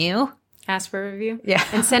 That's when you ask for a review. Yeah.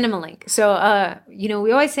 And send them a link. So,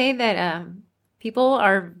 we always say that people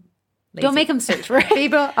are lazy. Don't make them search for it.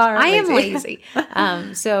 People are I am lazy.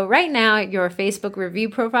 So right now, your Facebook review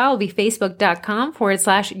profile will be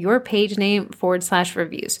facebook.com/your page name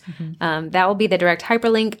 /reviews. That will be the direct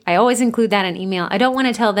hyperlink. I always include that in email. I don't want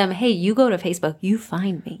to tell them, hey, you go to Facebook, you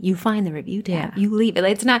find me, you find the review tab, you leave it.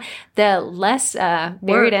 It's not the less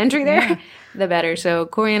buried entry there, the better. So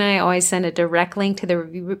Corey and I always send a direct link to the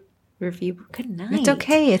review. Good night. It's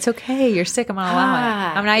okay. It's okay. You're sick. I'm going to allow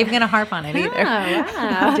it. I'm not even going to harp on it either.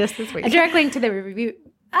 Wow. Just this week. A direct link to the review.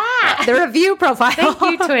 The review profile. Thank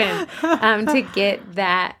you, twin, to get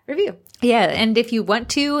that review. Yeah. And if you want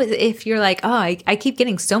to, if you're like, oh, I keep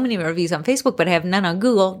getting so many reviews on Facebook, but I have none on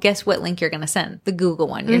Google, guess what link you're going to send? The Google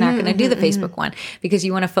one. You're not going to do the Facebook one because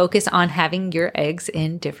you want to focus on having your eggs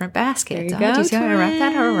in different baskets. There you go. Do you see how I wrap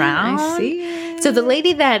that around? I see it. So the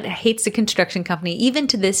lady that hates the construction company, even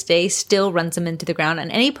to this day, still runs them into the ground.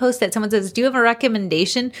 On any post that someone says, do you have a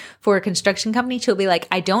recommendation for a construction company? She'll be like,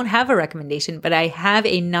 I don't have a recommendation, but I have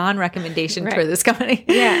a non-recommendation for this company.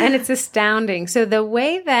 Yeah. And it's astounding. So the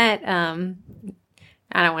way that,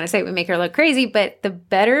 I don't want to say we make her look crazy, but the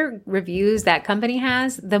better reviews that company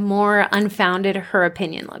has, the more unfounded her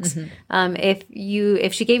opinion looks.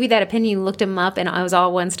 If she gave you that opinion, you looked them up and it was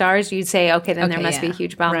all 1 stars, you'd say, okay, then there must be a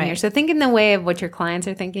huge problem here. So think in the way of what your clients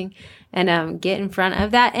are thinking and get in front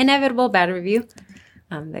of that inevitable bad review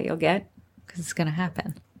that you'll get. Because it's going to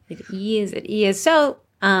happen. It is. So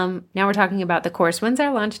now we're talking about the course. When's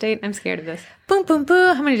our launch date? I'm scared of this. Boom, boom,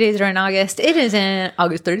 boom. How many days are in August? It is in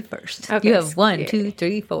August 31st. Okay, you have 1, 2,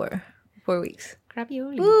 3, 4 weeks.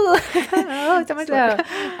 Crappy-oli. Ooh. Oh, so much work.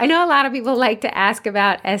 I know a lot of people like to ask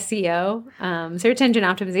about SEO, search engine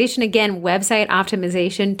optimization. Again, website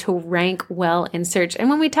optimization to rank well in search. And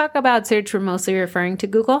when we talk about search, we're mostly referring to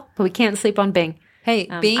Google, but we can't sleep on Bing. Hey,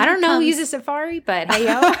 Bing I don't know who uses Safari, but hey,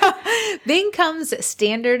 yo. Bing comes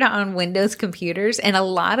standard on Windows computers, and a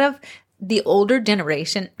lot of the older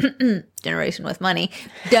generation with money,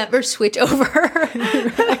 never switch over.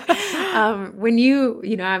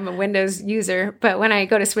 When I'm a Windows user, but when I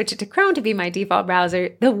go to switch it to Chrome to be my default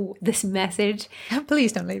browser, this message,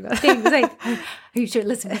 please don't leave us. Things like, are you sure?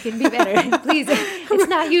 Listen, we can be better. Please, it's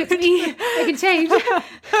not you, it's me. I can change.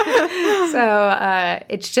 So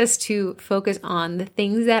it's just to focus on the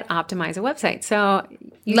things that optimize a website. So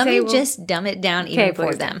let me just dumb it down even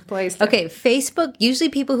for them. Please. Okay, Facebook, usually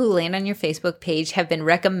people who land on your Facebook page have been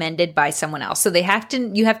recommended by someone else. So you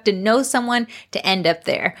have to know someone to end up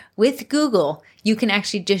there. With Google, you can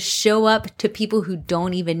actually just show up to people who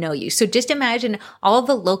don't even know you. So just imagine all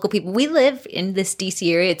the local people. We live in this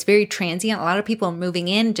DC area. It's very transient. A lot of people are moving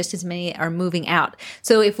in, just as many are moving out.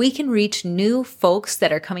 So if we can reach new folks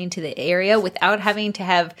that are coming to the area without having to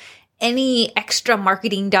have any extra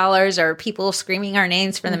marketing dollars or people screaming our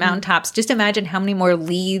names from the mountaintops, just imagine how many more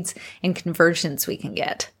leads and conversions we can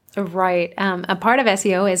get. Right. A part of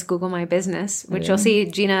SEO is Google My Business, which you'll see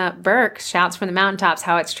Gina Burke shouts from the mountaintops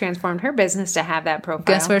how it's transformed her business to have that profile.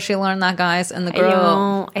 Guess where she learned that, guys? In the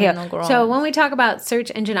girl. So when we talk about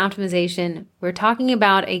search engine optimization, we're talking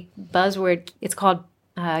about a buzzword. It's called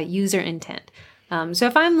user intent. So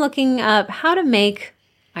if I'm looking up how to make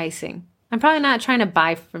icing, I'm probably not trying to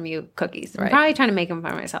buy from you cookies. I'm Right. probably trying to make them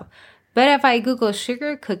for myself. But if I Google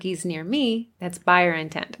sugar cookies near me, that's buyer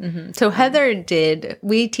intent. So Heather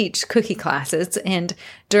we teach cookie classes, and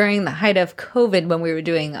during the height of COVID, when we were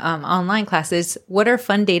doing online classes, what are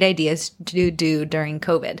fun date ideas to do during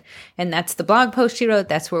COVID? And that's the blog post she wrote.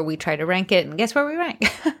 That's where we try to rank it. And guess where we rank?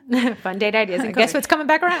 Fun date ideas. I guess what's coming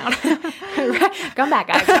back around. Come back,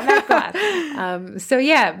 guys. Come back, class. So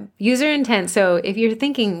yeah, user intent. So if you're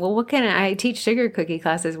thinking, well, what can I teach sugar cookie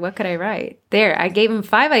classes? What could I write? There, I gave them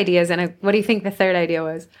 5 ideas, and what do you think the third idea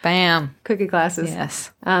was? Bam. Cookie classes.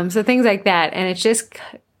 Yes. So things like that, and it's just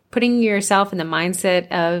putting yourself in the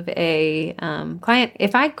mindset of a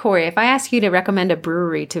client. Corey, if I ask you to recommend a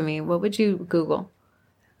brewery to me, what would you Google?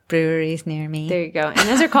 Breweries near me. There you go. And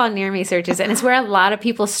those are called near me searches. And it's where a lot of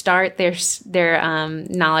people start their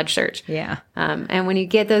knowledge search. Yeah. And when you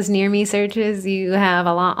get those near me searches, you have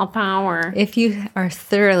a lot of power. If you are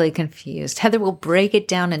thoroughly confused, Heather will break it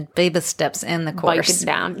down in baby steps in the course. Break it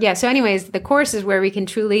down. Yeah. So anyways, the course is where we can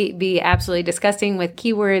truly be absolutely disgusting with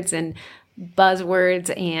keywords and buzzwords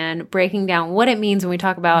and breaking down what it means when we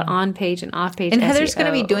talk about on page and off page. And Heather's SEO. going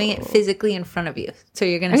to be doing it physically in front of you. So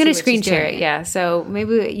you're going to I'm going to screen share it. Yeah. So maybe,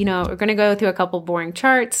 we're going to go through a couple boring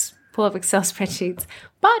charts, pull up Excel spreadsheets,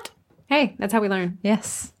 but hey, that's how we learn.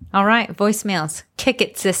 Yes. All right. Voicemails. Kick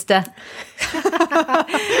it, sister.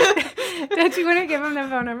 Don't you want to give them the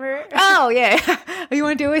phone number? Oh, yeah. You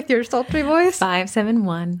want to do it with your sultry voice?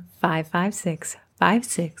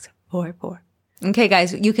 571-556-5644. Okay,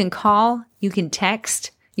 guys. You can call. You can text.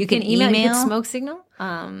 You can email. You can smoke signal.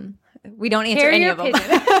 We don't answer any of them.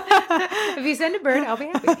 If you send a bird, I'll be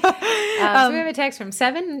happy. So we have a text from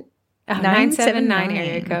 979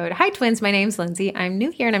 area code. Hi, twins. My name's Lindsay. I'm new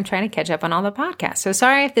here and I'm trying to catch up on all the podcasts. So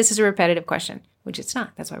sorry if this is a repetitive question, which it's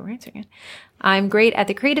not. That's why we're answering it. I'm great at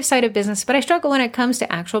the creative side of business, but I struggle when it comes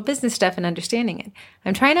to actual business stuff and understanding it.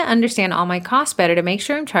 I'm trying to understand all my costs better to make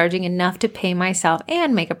sure I'm charging enough to pay myself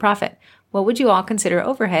and make a profit. What would you all consider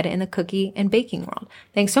overhead in the cookie and baking world?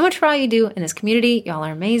 Thanks so much for all you do in this community. Y'all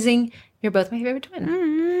are amazing. You're both my favorite twin.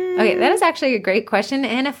 Okay, that is actually a great question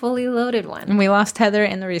and a fully loaded one. And we lost Heather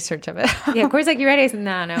in the research of it. Yeah, Corey's like, you ready? I said,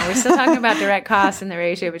 no, we're still talking about direct costs and the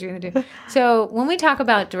ratio between the two. So when we talk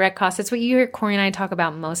about direct costs, that's what you hear Corey and I talk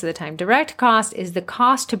about most of the time. Direct cost is the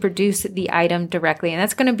cost to produce the item directly, and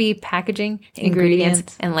that's going to be packaging,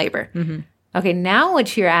 ingredients. And labor. Mm-hmm. Okay, now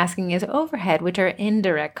what you're asking is overhead, which are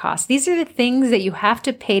indirect costs. These are the things that you have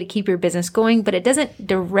to pay to keep your business going, but it doesn't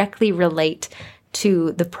directly relate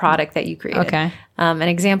to the product that you created. Okay. An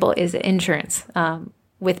example is insurance.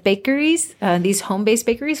 With bakeries, these home-based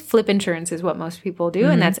bakeries, flip insurance is what most people do,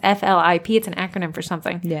 and that's FLIP. It's an acronym for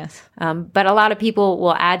something. Yes. But a lot of people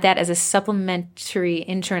will add that as a supplementary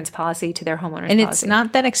insurance policy to their homeowner's policy. And it's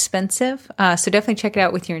not that expensive, so definitely check it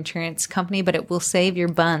out with your insurance company, but it will save your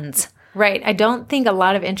buns. Right. I don't think a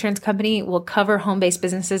lot of insurance company will cover home-based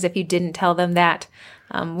businesses if you didn't tell them that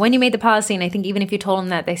when you made the policy. And I think even if you told them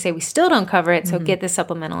that, they say we still don't cover it. So get the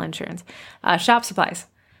supplemental insurance. Shop supplies,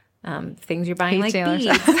 things you're buying like beads,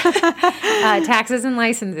 taxes and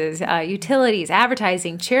licenses, utilities,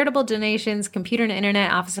 advertising, charitable donations, computer and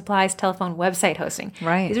internet, office supplies, telephone, website hosting.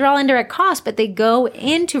 Right. These are all indirect costs, but they go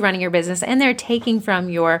into running your business and they're taking from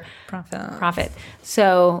your profit.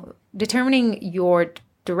 So determining your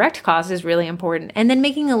direct cost is really important. And then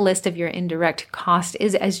making a list of your indirect cost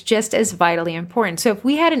is just as vitally important. So if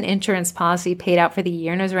we had an insurance policy paid out for the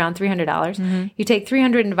year and it was around $300, you take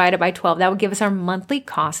 300 and divide it by 12, that would give us our monthly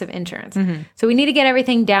cost of insurance. So we need to get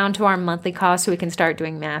everything down to our monthly cost so we can start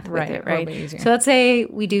doing math with it, right? So let's say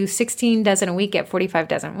we do 16 dozen a week at 45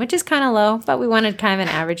 dozen, which is kind of low, but we wanted kind of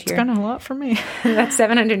an average here. It's kind of a lot for me. That's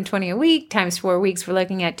 720 a week times 4 weeks. We're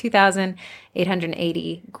looking at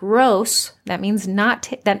 2,880 gross. That means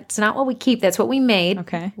that's not what we keep. That's what we made.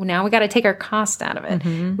 Okay. Now we got to take our cost out of it,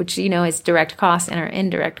 which, is direct costs and our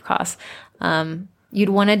indirect costs. You'd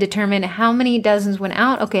want to determine how many dozens went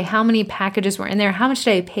out. Okay, how many packages were in there? How much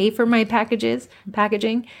did I pay for my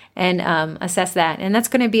packaging? And assess that. And that's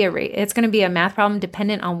going to be it's going to be a math problem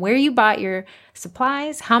dependent on where you bought your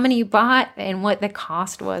supplies, how many you bought, and what the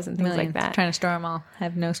cost was, and things like that. Trying to store them all. I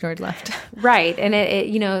have no storage left. Right. And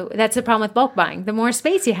that's the problem with bulk buying. The more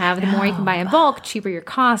space you have, the more you can buy in bulk, cheaper your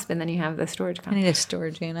cost, and then you have the storage cost. I need a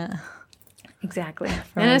storage unit. Exactly.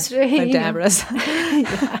 And that's Dabra's.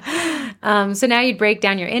 So now you'd break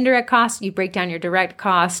down your indirect cost, you break down your direct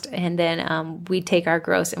cost, and then we take our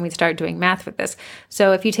gross and we start doing math with this.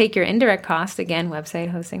 So if you take your indirect cost, again,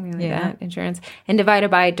 website hosting, things like that, insurance, and divide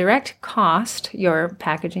it by direct cost, your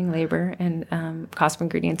packaging, labor, and cost of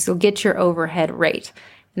ingredients, you'll get your overhead rate.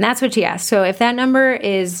 And that's what she asked. So if that number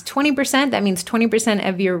is 20%, that means 20%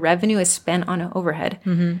 of your revenue is spent on overhead,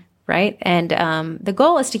 right? And the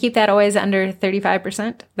goal is to keep that always under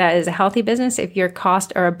 35%. That is a healthy business. If your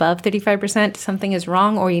costs are above 35%, something is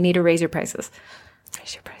wrong or you need to raise your prices.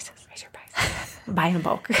 Raise your prices. Buy in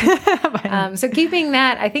bulk. So keeping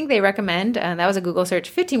that, I think they recommend, that was a Google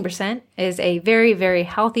search, 15% is a very, very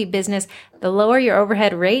healthy business. The lower your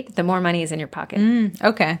overhead rate, the more money is in your pocket.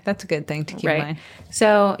 Okay. That's a good thing to keep in mind.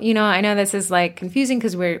 So, I know this is like confusing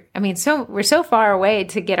because we're so far away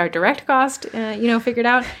to get our direct cost, figured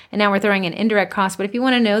out. And now we're throwing in indirect cost. But if you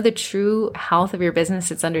want to know the true health of your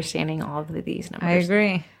business, it's understanding all of these numbers. I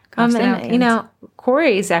agree.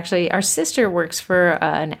 Corey's actually, our sister works for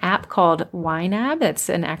an app called YNAB. That's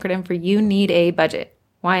an acronym for You Need a Budget,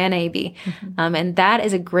 YNAB. And that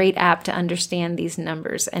is a great app to understand these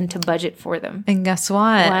numbers and to budget for them. And guess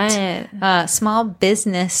what? Small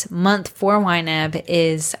Business Month for YNAB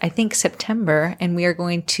is, I think, September. And we are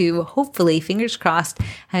going to, hopefully, fingers crossed,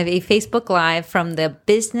 have a Facebook Live from the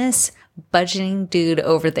business budgeting dude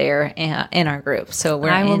over there in our group. So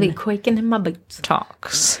I will be quaking in my boots.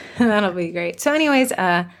 Talks. That'll be great. So anyways,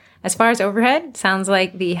 as far as overhead, sounds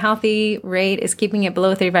like the healthy rate is keeping it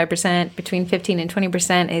below 35%. Between 15 and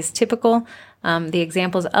 20% is typical. The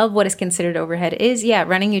examples of what is considered overhead is,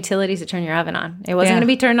 running utilities to turn your oven on. It wasn't going to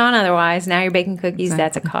be turned on otherwise. Now you're baking cookies. Exactly.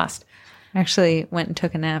 That's a cost. I actually went and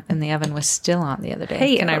took a nap and the oven was still on the other day.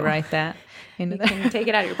 Hey, can I write that? You can take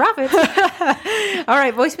it out of your profits. All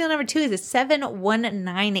right. Voicemail number 2 is a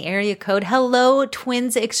 719 area code. Hello,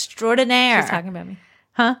 twins extraordinaire. She's talking about me.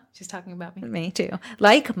 Huh? She's talking about me. Me too.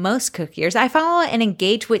 Like most cookiers, I follow and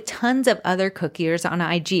engage with tons of other cookiers on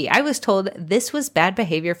IG. I was told this was bad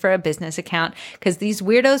behavior for a business account because these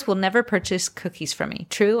weirdos will never purchase cookies from me.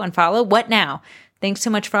 True? Unfollow? What now? Thanks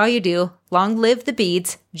so much for all you do. Long live the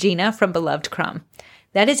beads. Gina from Beloved Crumb.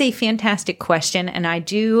 That is a fantastic question, and I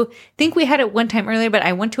do think we had it one time earlier, but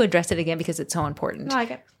I want to address it again because it's so important. I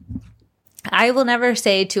like it. I will never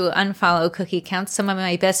say to unfollow cookie accounts. Some of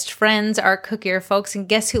my best friends are cookier folks, and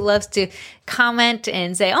guess who loves to comment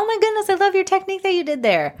and say, oh my goodness, I love your technique that you did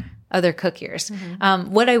there. Other cookiers.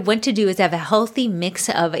 What I want to do is have a healthy mix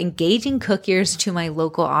of engaging cookiers to my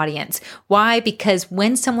local audience. Why? Because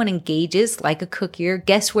when someone engages like a cookier,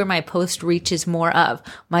 guess where my post reaches more of?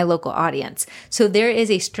 My local audience. So there is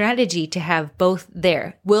a strategy to have both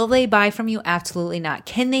there. Will they buy from you? Absolutely not.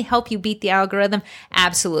 Can they help you beat the algorithm?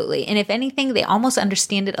 Absolutely. And if anything, they almost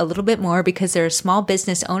understand it a little bit more because they're a small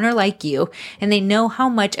business owner like you, and they know how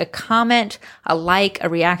much a comment, a like, a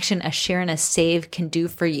reaction, a share, and a save can do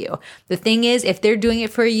for you. The thing is, if they're doing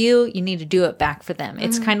it for you, you need to do it back for them.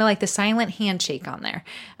 It's kind of like the silent handshake on there.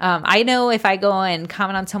 I know if I go and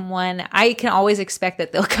comment on someone, I can always expect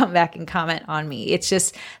that they'll come back and comment on me. It's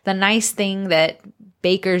just the nice thing that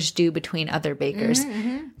bakers do between other bakers.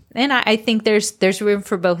 And I think there's room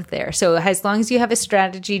for both there. So as long as you have a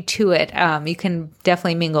strategy to it, you can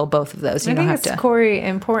definitely mingle both of those. You don't have to. Corey,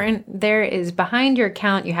 important there is behind your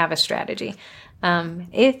account, you have a strategy.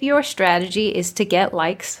 If your strategy is to get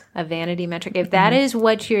likes, a vanity metric, if that is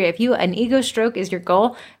what an ego stroke is your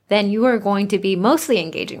goal, then you are going to be mostly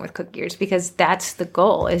engaging with cookiers because that's the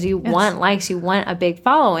goal is you want likes, you want a big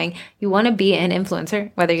following, you want to be an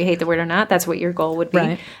influencer, whether you hate the word or not, that's what your goal would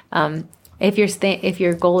be. Right. If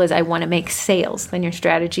your goal is I want to make sales, then your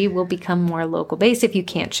strategy will become more local based if you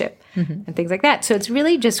can't ship and things like that. So it's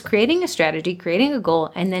really just creating a strategy, creating a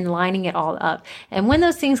goal, and then lining it all up. And when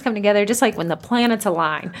those things come together, just like when the planets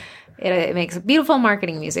align, it makes beautiful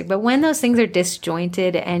marketing music. But when those things are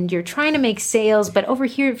disjointed and you're trying to make sales, but over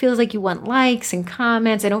here it feels like you want likes and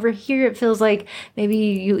comments, and over here it feels like maybe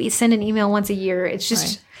you send an email once a year. It's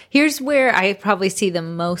just... Right. Here's where I probably see the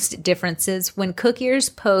most differences. When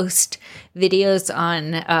cookiers post videos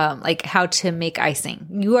on like how to make icing,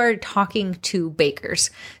 you are talking to bakers.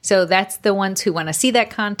 So that's the ones who want to see that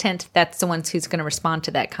content. That's the ones who's going to respond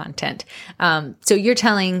to that content. So you're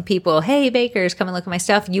telling people, hey, bakers, come and look at my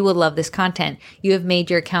stuff. You will love this content. You have made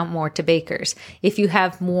your account more to bakers. If you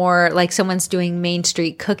have more, like someone's doing Main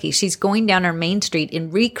Street cookies, she's going down our Main Street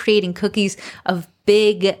and recreating cookies of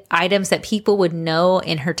big items that people would know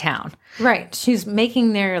in her town. Right. She's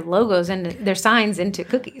making their logos and their signs into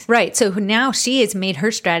cookies. Right. So now she has made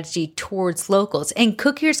her strategy towards locals, and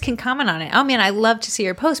cookiers can comment on it. Oh man, I love to see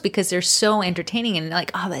her post because they're so entertaining and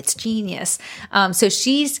like, oh, that's genius. So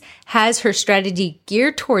she's has her strategy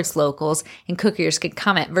geared towards locals, and cookiers can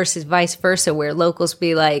comment versus vice versa, where locals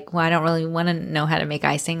be like, well, I don't really want to know how to make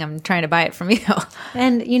icing. I'm trying to buy it from you.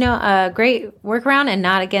 And a great workaround and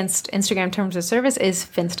not against Instagram terms of service is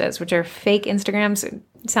Finstas, which are fake Instagrams.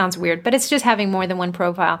 sounds weird, but it's just having more than one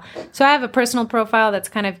profile. So I have a personal profile that's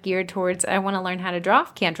kind of geared towards, I want to learn how to draw.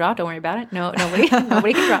 Can't draw, don't worry about it. No, nobody can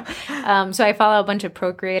draw. So I follow a bunch of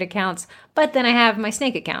Procreate accounts, but then I have my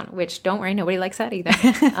snake account, which don't worry, nobody likes that either.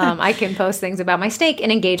 I can post things about my snake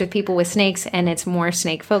and engage with people with snakes, and it's more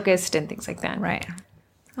snake focused and things like that. Right.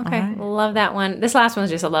 Okay, right. Love that one. This last one's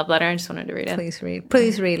just a love letter. I just wanted to read it.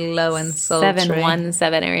 Please read low and sultry.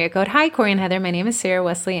 717 area code. Hi, Corey and Heather. My name is Sarah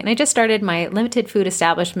Wesley, and I just started my limited food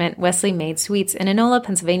establishment, Wesley Made Sweets, in Enola,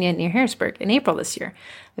 Pennsylvania, near Harrisburg, in April this year.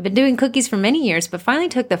 I've been doing cookies for many years, but finally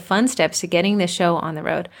took the fun steps to getting this show on the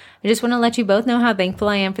road. I just want to let you both know how thankful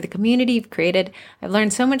I am for the community you've created. I've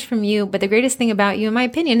learned so much from you, but the greatest thing about you, in my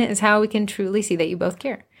opinion, is how we can truly see that you both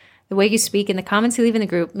care. The way you speak and the comments you leave in the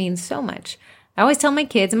group means so much. I always tell my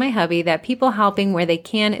kids and my hubby that people helping where they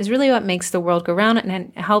can is really what makes the world go round,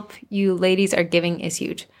 and help you ladies are giving is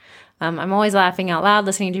huge. I'm always laughing out loud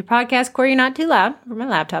listening to your podcast. Corey, you're not too loud for my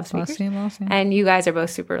laptop speakers. Awesome. And you guys are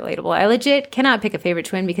both super relatable. I legit cannot pick a favorite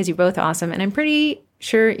twin because you're both awesome, and I'm pretty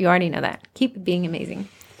sure you already know that. Keep being amazing.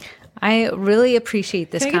 I really appreciate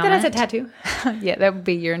this comment. Can I get that as a tattoo? Yeah, that would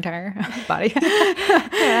be your entire body.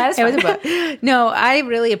 Yeah, it was a book. No, I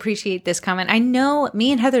really appreciate this comment. I know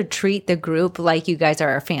me and Heather treat the group like you guys are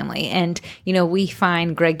our family. And, we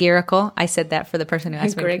find Greg Garical, I said that for the person who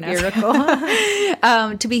asked me Greg Garical.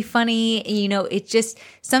 to be funny. It's just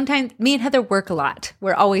sometimes me and Heather work a lot.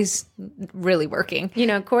 We're always really working.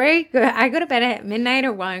 Corey, I go to bed at midnight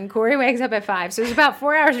or 1. Corey wakes up at 5. So there's about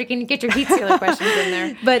 4 hours you can get your heat sealer questions in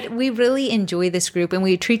there. But we really enjoy this group, and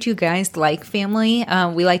we treat you guys like family.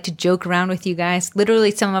 We like to joke around with you guys.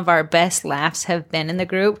 Literally, some of our best laughs have been in the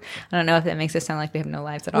group. I don't know if that makes it sound like we have no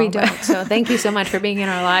lives at all. We don't. So thank you so much for being in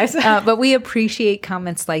our lives. But we appreciate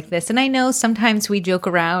comments like this. And I know sometimes we joke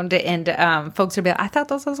around, and folks will be like, I thought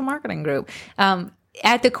this was a marketing group.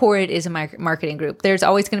 At the core, it is a marketing group. There's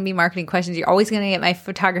always going to be marketing questions. You're always going to get my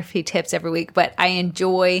photography tips every week, but I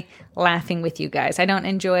enjoy laughing with you guys. I don't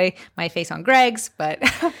enjoy my face on Greg's, but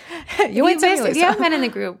you haven't been in the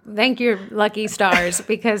group. Thank your lucky stars,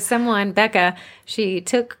 because someone, Becca, she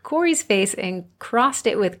took Corey's face and crossed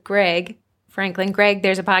it with Greg Franklin. Greg,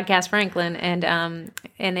 there's a podcast, Franklin, and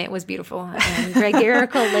it was beautiful. And Greg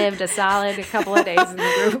Garical lived a solid couple of days in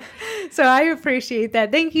the group. So I appreciate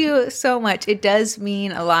that. Thank you so much. It does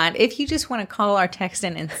mean a lot. If you just want to call our text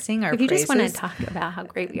in and sing our praises. If you just want to talk about how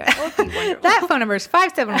great we are, that would be wonderful. That phone number is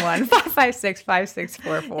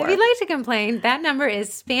 571-556-5644. If you'd like to complain, that number is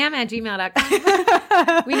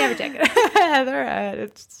spam@gmail.com. We never check it. Heather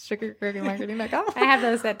at sugarcurrymarketing.com. I have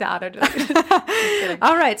those set to auto delete.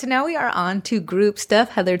 All right, so now we are on to group stuff.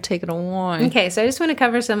 Heather, take it away. Okay, so I just want to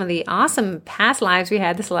cover some of the awesome past lives we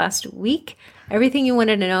had this last week. Everything you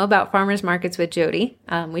wanted to know about farmers markets with Jody.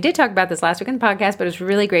 We did talk about this last week on the podcast, but it was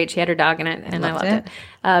really great. She had her dog in it, and I loved it.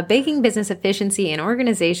 Baking business efficiency and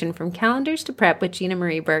organization from calendars to prep with Gina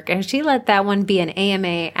Marie Burke. And she let that one be an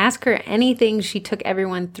AMA. Ask her anything. She took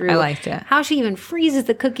everyone through. I liked it. How she even freezes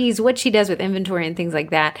the cookies, what she does with inventory and things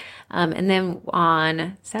like that. And then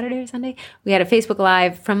on Saturday or Sunday, we had a Facebook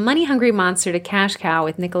Live from Money Hungry Monster to Cash Cow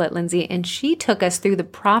with Nicolette Lindsay. And she took us through the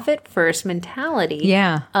profit first mentality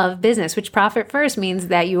of business, which profit first means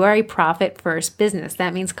that you are a profit first business.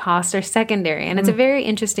 That means costs are secondary. And it's a very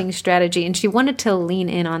interesting strategy. And she wanted to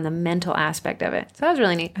lean in on the mental aspect of it. So that was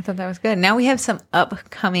really neat. I thought that was good. Now we have some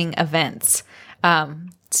upcoming events.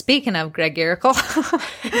 Speaking of Greg Garical,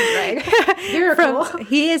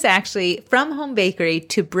 he is actually from home bakery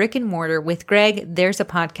to brick and mortar with Greg. There's a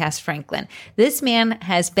podcast, Franklin. This man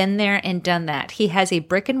has been there and done that. He has a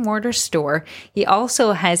brick and mortar store. He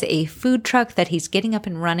also has a food truck that he's getting up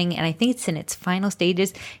and running, and I think it's in its final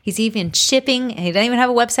stages. He's even shipping. He doesn't even have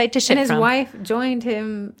a website to ship from. And his from. wife joined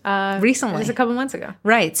him recently. Just a couple months ago.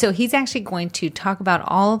 Right. So he's actually going to talk about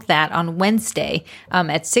all of that on Wednesday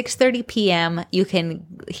at 6:30 p.m. You can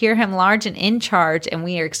hear him large and in charge, and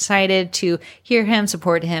we are excited to hear him,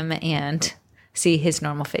 support him, and see his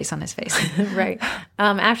normal face on his face. Right.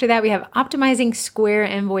 After that, we have optimizing Square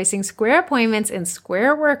invoicing, Square appointments, and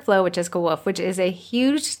Square workflow with Jessica Wolf, which is a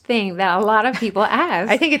huge thing that a lot of people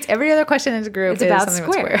ask. I think it's every other question in the group is about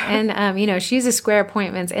Square. And, she uses Square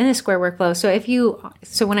appointments and a Square workflow.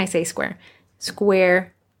 So when I say Square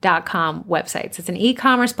websites. It's an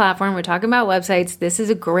e-commerce platform. We're talking about websites. This is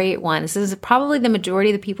a great one. This is probably the majority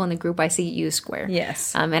of the people in the group I see use Square.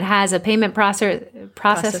 Yes. It has a payment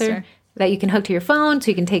processor that you can hook to your phone, so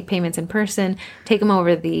you can take payments in person, take them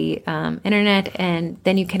over the internet, and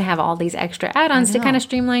then you can have all these extra add-ons to kind of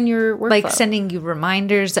streamline your workflow. Like sending you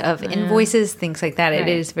reminders of invoices, things like that. Right. It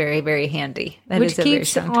is very, very handy. Which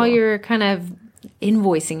keeps all your kind of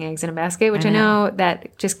invoicing eggs in a basket, which I know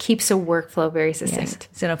that just keeps the workflow very succinct. Yes,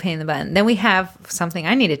 it's no pain in the butt. Then we have something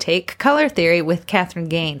I need to take, Color Theory with Catherine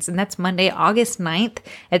Gaines, and that's Monday, August 9th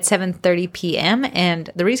at 7:30 p.m. And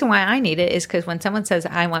the reason why I need it is because when someone says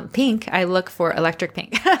I want pink, I look for electric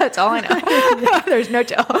pink. That's all I know. There's no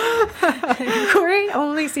tell. Corey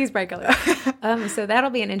only sees bright colors. So that'll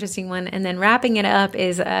be an interesting one. And then wrapping it up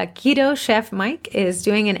is Keto Chef Mike is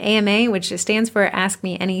doing an AMA, which stands for Ask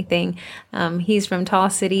Me Anything. He's from Tall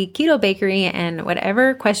City Keto Bakery, and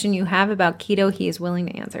whatever question you have about keto, he is willing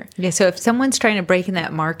to answer. Yeah, so if someone's trying to break in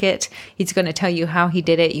that market, he's going to tell you how he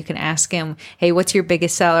did it. You can ask him, hey, what's your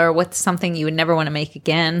biggest seller? What's something you would never want to make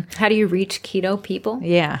again? How do you reach keto people?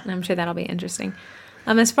 Yeah. And I'm sure that'll be interesting.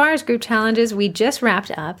 As far as group challenges, we just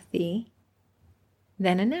wrapped up the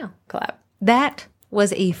Then and Now collab. That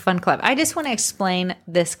was a fun collab. I just want to explain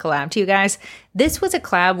this collab to you guys. This was a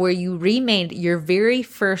collab where you remade your very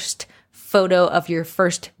first photo of your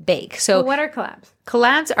first bake. So what are collabs?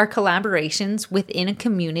 Collabs are collaborations within a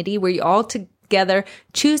community where you all together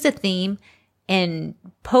choose a theme and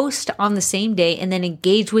post on the same day and then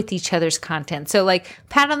engage with each other's content. So like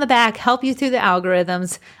pat on the back, help you through the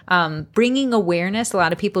algorithms, bringing awareness. A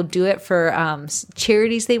lot of people do it for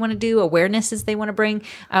charities they want to do, awarenesses they want to bring.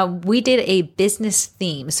 We did a business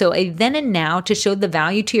theme. So a then and now to show the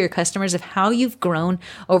value to your customers of how you've grown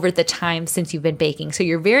over the time since you've been baking. So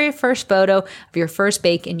your very first photo of your first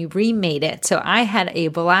bake and you remade it. So I had a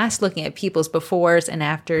blast looking at people's befores and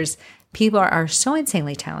afters. People are so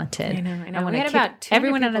insanely talented. I know. I we had about 200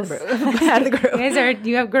 everyone out of the group. Out of the group.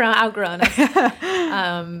 You have outgrown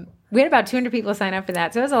us. We had about 200 people sign up for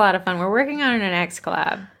that, so it was a lot of fun. We're working on our next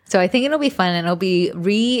collab. So I think it'll be fun, and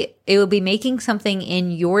it will be making something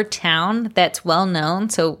in your town that's well known.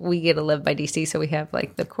 So we get to live by DC, so we have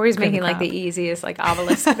like the Corey's making like the easiest like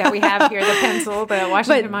obelisk that we have here, the pencil, the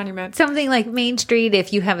Washington Monument. Something like Main Street,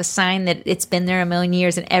 if you have a sign that it's been there a million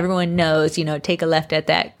years and everyone knows, take a left at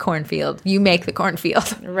that cornfield. You make the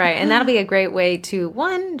cornfield. Right. And that'll be a great way to,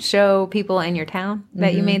 one, show people in your town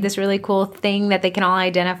that you made this really cool thing that they can all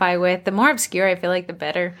identify with. The more obscure I feel like, the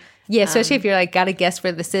better. Yeah, especially if you're like, got to guess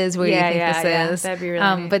where this is, where you think this is. That'd be really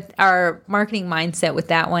nice. But our marketing mindset with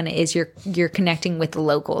that one is you're connecting with the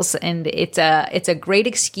locals, and it's a great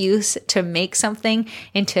excuse to make something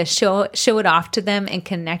and to show it off to them and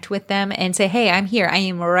connect with them and say, hey, I'm here. I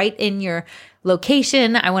am right in your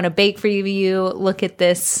location. I want to bake for you. Look at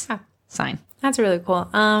this sign. That's really cool.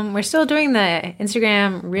 We're still doing the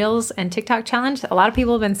Instagram Reels and TikTok challenge. A lot of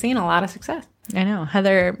people have been seeing a lot of success. I know.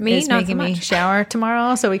 Heather is making me shower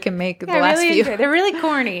tomorrow so we can make the last few. They're really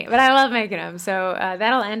corny, but I love making them. So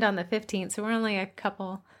that'll end on the 15th. So we're only a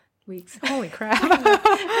couple weeks. Holy crap.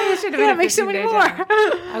 I should have make so many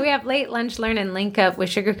more. We have Late Lunch Learn and Link Up with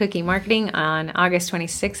Sugar Cookie Marketing on August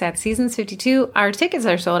 26th at Seasons 52. Our tickets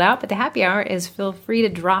are sold out, but the happy hour is feel free to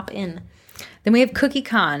drop in. Then we have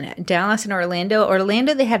CookieCon, Dallas and Orlando.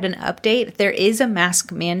 Orlando, they had an update. There is a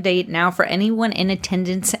mask mandate now for anyone in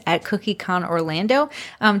attendance at CookieCon Orlando,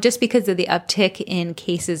 just because of the uptick in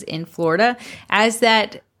cases in Florida. As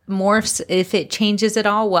that morphs, if it changes at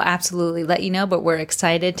all, we'll absolutely let you know, but we're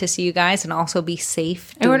excited to see you guys and also be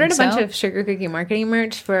safe. I ordered a bunch of Sugar Cookie Marketing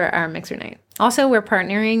merch for our Mixer Night. Also, we're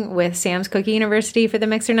partnering with Sam's Cookie University for the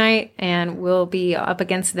Mixer Night, and we'll be up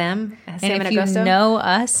against them. Sam and if you know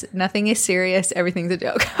us, nothing is serious. Everything's a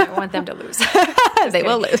joke. I want them to lose. They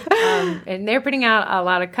will lose. And they're putting out a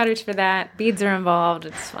lot of cutters for that. Beads are involved.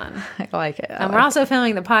 It's fun. I like it. We're also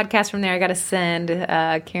filming the podcast from there. I got to send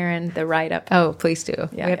Karen the write-up. Oh, please do.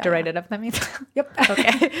 Yeah, we have to write it up, that means? Yep.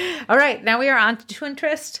 Okay. All right. Now we are on to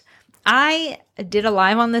Twinterest. I did a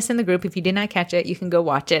live on this in the group. If you did not catch it, you can go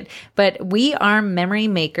watch it. But We Are Memory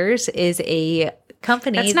Makers is a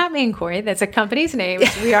company. That's not me and Corey. That's a company's name.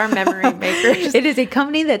 We Are Memory Makers. It is a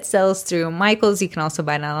company that sells through Michaels. You can also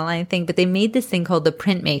buy it on an online thing. But they made this thing called the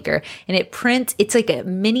Print Maker. And it's like a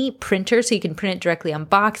mini printer. So you can print it directly on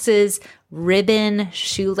boxes, ribbon,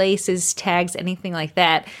 shoelaces, tags, anything like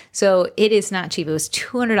that. So it is not cheap. It was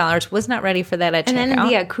 $200. Was not ready for that at checkout. And then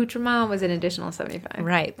the accoutrement was an additional $75.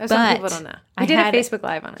 Right. Some people don't know. We did a Facebook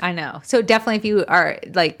Live on it. I know. So definitely if you are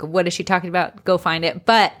like, what is she talking about? Go find it.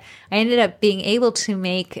 But I ended up being able to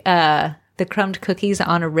make the crumbed cookies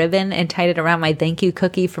on a ribbon and tied it around my thank you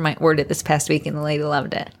cookie for my order this past week, and the lady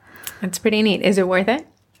loved it. It's pretty neat. Is it worth it?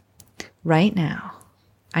 Right now.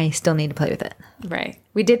 I still need to play with it. Right.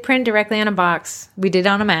 We did print directly on a box. We did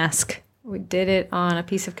on a mask. We did it on a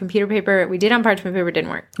piece of computer paper. We did on parchment paper. It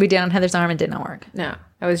didn't work. We did on Heather's arm. It did not work. No.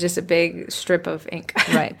 It was just a big strip of ink.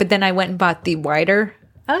 Right. But then I went and bought the wider.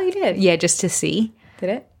 Oh, you did? Yeah, just to see. Did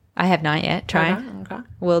it? I have not yet. Try. Okay.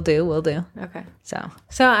 Will do. Okay. So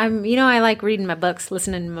I'm, I like reading my books,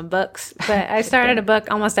 listening to my books, but I started a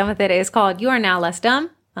book, almost done with it. It's called You Are Now Less Dumb.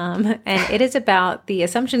 And it is about the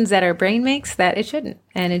assumptions that our brain makes that it shouldn't.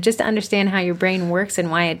 And just to understand how your brain works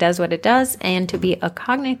and why it does what it does, and to be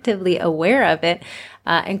cognitively aware of it.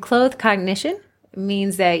 And clothed cognition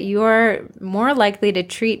means that you're more likely to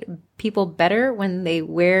treat people better when they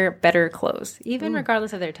wear better clothes, even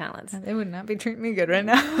regardless of their talents. they would not be treating me good right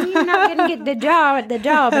now. You're not going to get the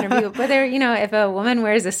job interview. But if a woman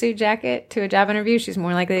wears a suit jacket to a job interview, she's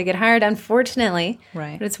more likely to get hired, unfortunately.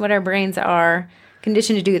 Right. But it's what our brains are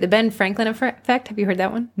conditioned to do. The Ben Franklin effect. Have you heard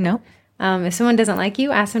that one? No. If someone doesn't like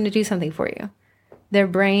you, ask them to do something for you. Their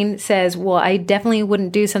brain says, well, I definitely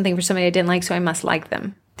wouldn't do something for somebody I didn't like, so I must like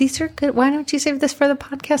them. These are good. Why don't you save this for the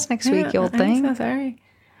podcast next week, you old thing? I'm so sorry.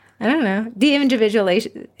 I don't know.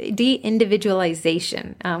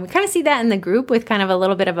 De-individualization. We kind of see that in the group with kind of a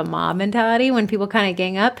little bit of a mob mentality when people kind of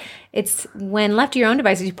gang up. It's when left to your own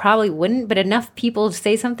devices, you probably wouldn't, but enough people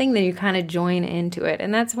say something, then you kind of join into it.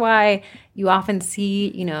 And that's why you often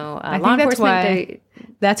see, law enforcement.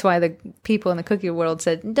 That's why the people in the cookie world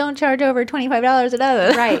said, don't charge over $25 an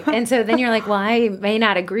hour. Right. And so then you're like, well, I may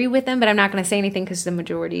not agree with them, but I'm not going to say anything because the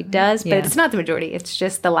majority does. But it's not the majority. It's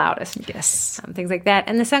just the loudest. Yes. Things like that.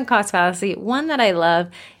 And the sunk cost fallacy, one that I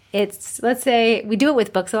love, it's, let's say, we do it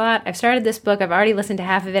with books a lot. I've started this book. I've already listened to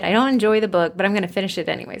half of it. I don't enjoy the book, but I'm going to finish it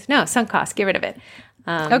anyways. No, sunk cost. Get rid of it.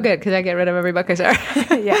 Oh, good, because I get rid of every book I start.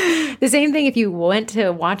 Yeah. The same thing if you went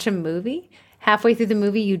to watch a movie. Halfway through the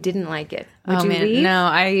movie, you didn't like it. Would you leave? No,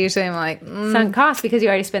 I usually am like... Sunk cost because you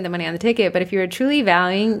already spent the money on the ticket. But if you're truly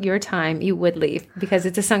valuing your time, you would leave because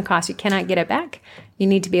it's a sunk cost. You cannot get it back. You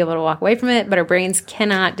need to be able to walk away from it. But our brains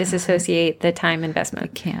cannot disassociate the time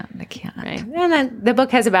investment. They can't. Right. And then the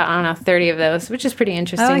book has about, 30 of those, which is pretty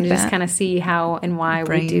interesting to just kind of see how and why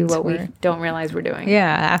we do what we don't realize we're doing.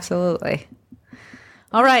 Yeah, absolutely.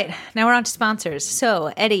 All right, now we're on to sponsors.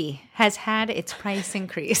 So Eddie has had its price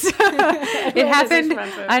increase. It happened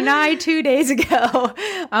a nigh 2 days ago,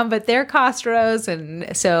 but their cost rose,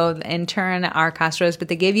 and so in turn our cost rose. But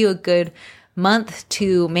they gave you a good month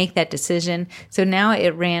to make that decision. So now it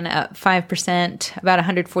ran up 5%, about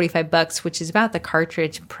 $145, which is about the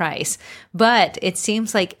cartridge price. But it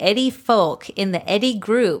seems like Eddie folk in the Eddie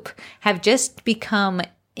group have just become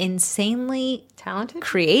insanely talented,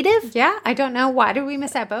 creative. Yeah, I don't know. Why did we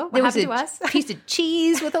miss that boat? What happened to us? Piece of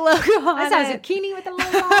cheese with a logo on it. I saw a zucchini with a logo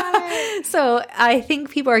on it. So I think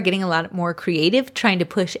people are getting a lot more creative, trying to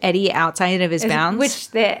push Eddie outside of his bounds.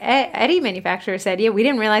 Which the Eddie manufacturer said, yeah, we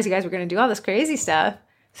didn't realize you guys were going to do all this crazy stuff.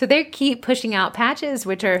 So they keep pushing out patches,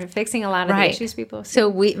 which are fixing a lot of the issues people see.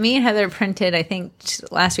 So me and Heather printed, I think,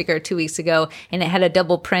 last week or 2 weeks ago, and it had a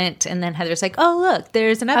double print. And then Heather's like, oh, look,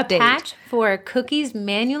 there's an update. A patch for cookies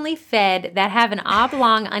manually fed that have an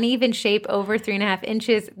oblong, uneven shape over 3.5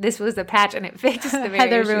 inches. This was the patch, and it fixed the very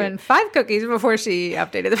Heather issue. ruined 5 cookies before she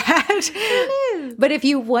updated the patch. But if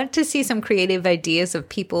you want to see some creative ideas of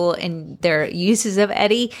people and their uses of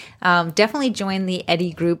Eddie, definitely join the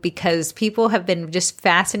Eddie group because people have been just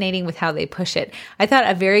fascinating with how they push it. I thought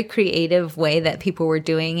a very creative way that people were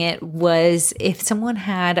doing it was if someone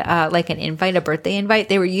had like an invite, a birthday invite,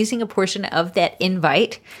 they were using a portion of that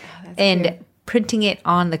invite and cute. Printing it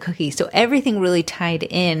on the cookie. So everything really tied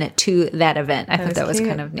in to that event. I thought that was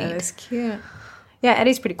kind of neat. That was cute. Yeah,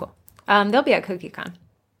 Eddie's pretty cool. They'll be at CookieCon.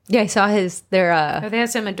 Yeah, I saw they have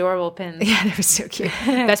some adorable pins. Yeah, they were so cute.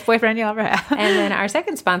 Best boyfriend you'll ever have. And then our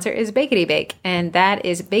second sponsor is Bakety Bake, and that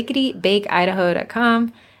is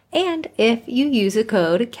baketybakeIdaho.com. And if you use a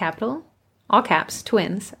code capital, all caps,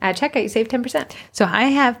 twins, at checkout, you save 10%. So I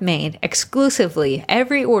have made exclusively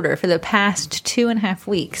every order for the past 2.5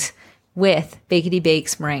 weeks with Bakety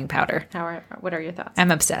Bake's meringue powder. What are your thoughts?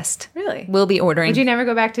 I'm obsessed. Really? We'll be ordering. Would you never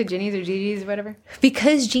go back to Ginny's or Gigi's or whatever?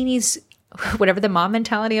 Because Jeannie's, whatever the mom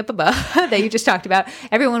mentality up above that you just talked about,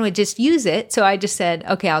 everyone would just use it. So I just said,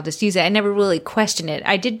 okay, I'll just use it. I never really questioned it.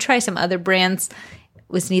 I did try some other brands. It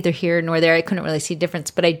was neither here nor there. I couldn't really see a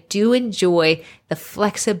difference, but I do enjoy the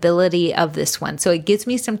flexibility of this one. So it gives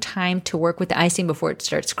me some time to work with the icing before it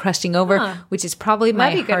starts crusting over, which is probably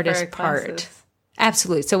my hardest part.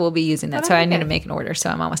 Absolutely. So we'll be using that. So I need to make an order. So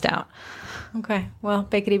I'm almost out. Okay. Well,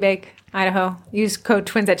 Bakety Bake, Idaho. Use code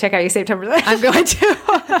TWINS at checkout. You save 10%. I'm going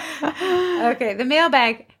to. Okay. The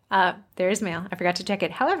mailbag. There is mail. I forgot to check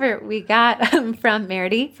it. However, we got from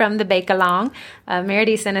Meredy from the Bake Along.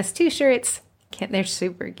 Meredy sent us 2 shirts. They're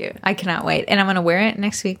super cute. I cannot wait. And I'm going to wear it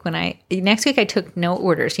next week next week I took no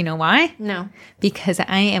orders. You know why? No. Because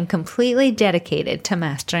I am completely dedicated to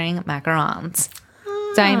mastering macarons.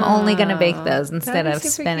 So I'm only going to bake those instead that'd of be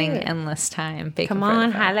super spending cute. endless time baking. Come for on,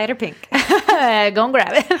 the highlighter pink. Go and grab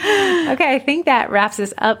it. Okay, I think that wraps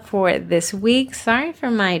us up for this week. Sorry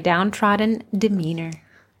for my downtrodden demeanor.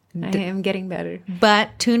 I am getting better.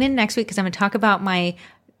 But tune in next week because I'm going to talk about my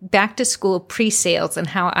back to school pre-sales and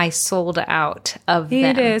how I sold out of them.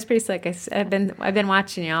 It is pretty slick. I've been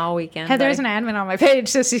watching you all weekend. Heather's an admin on my page,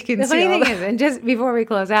 so she can The see funny all thing that. is, and just before we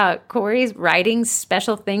close out, Corey's writing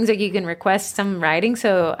special things. Like you can request some writing.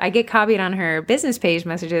 So I get copied on her business page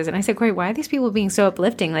messages, and I said, Corey, why are these people being so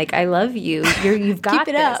uplifting? Like, I love you. You've got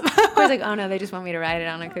Keep it up. Corey's like, oh no, they just want me to write it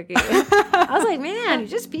on a cookie. I was like, man,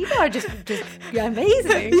 just people are just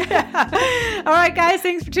amazing. All right, guys,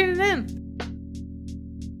 thanks for tuning in.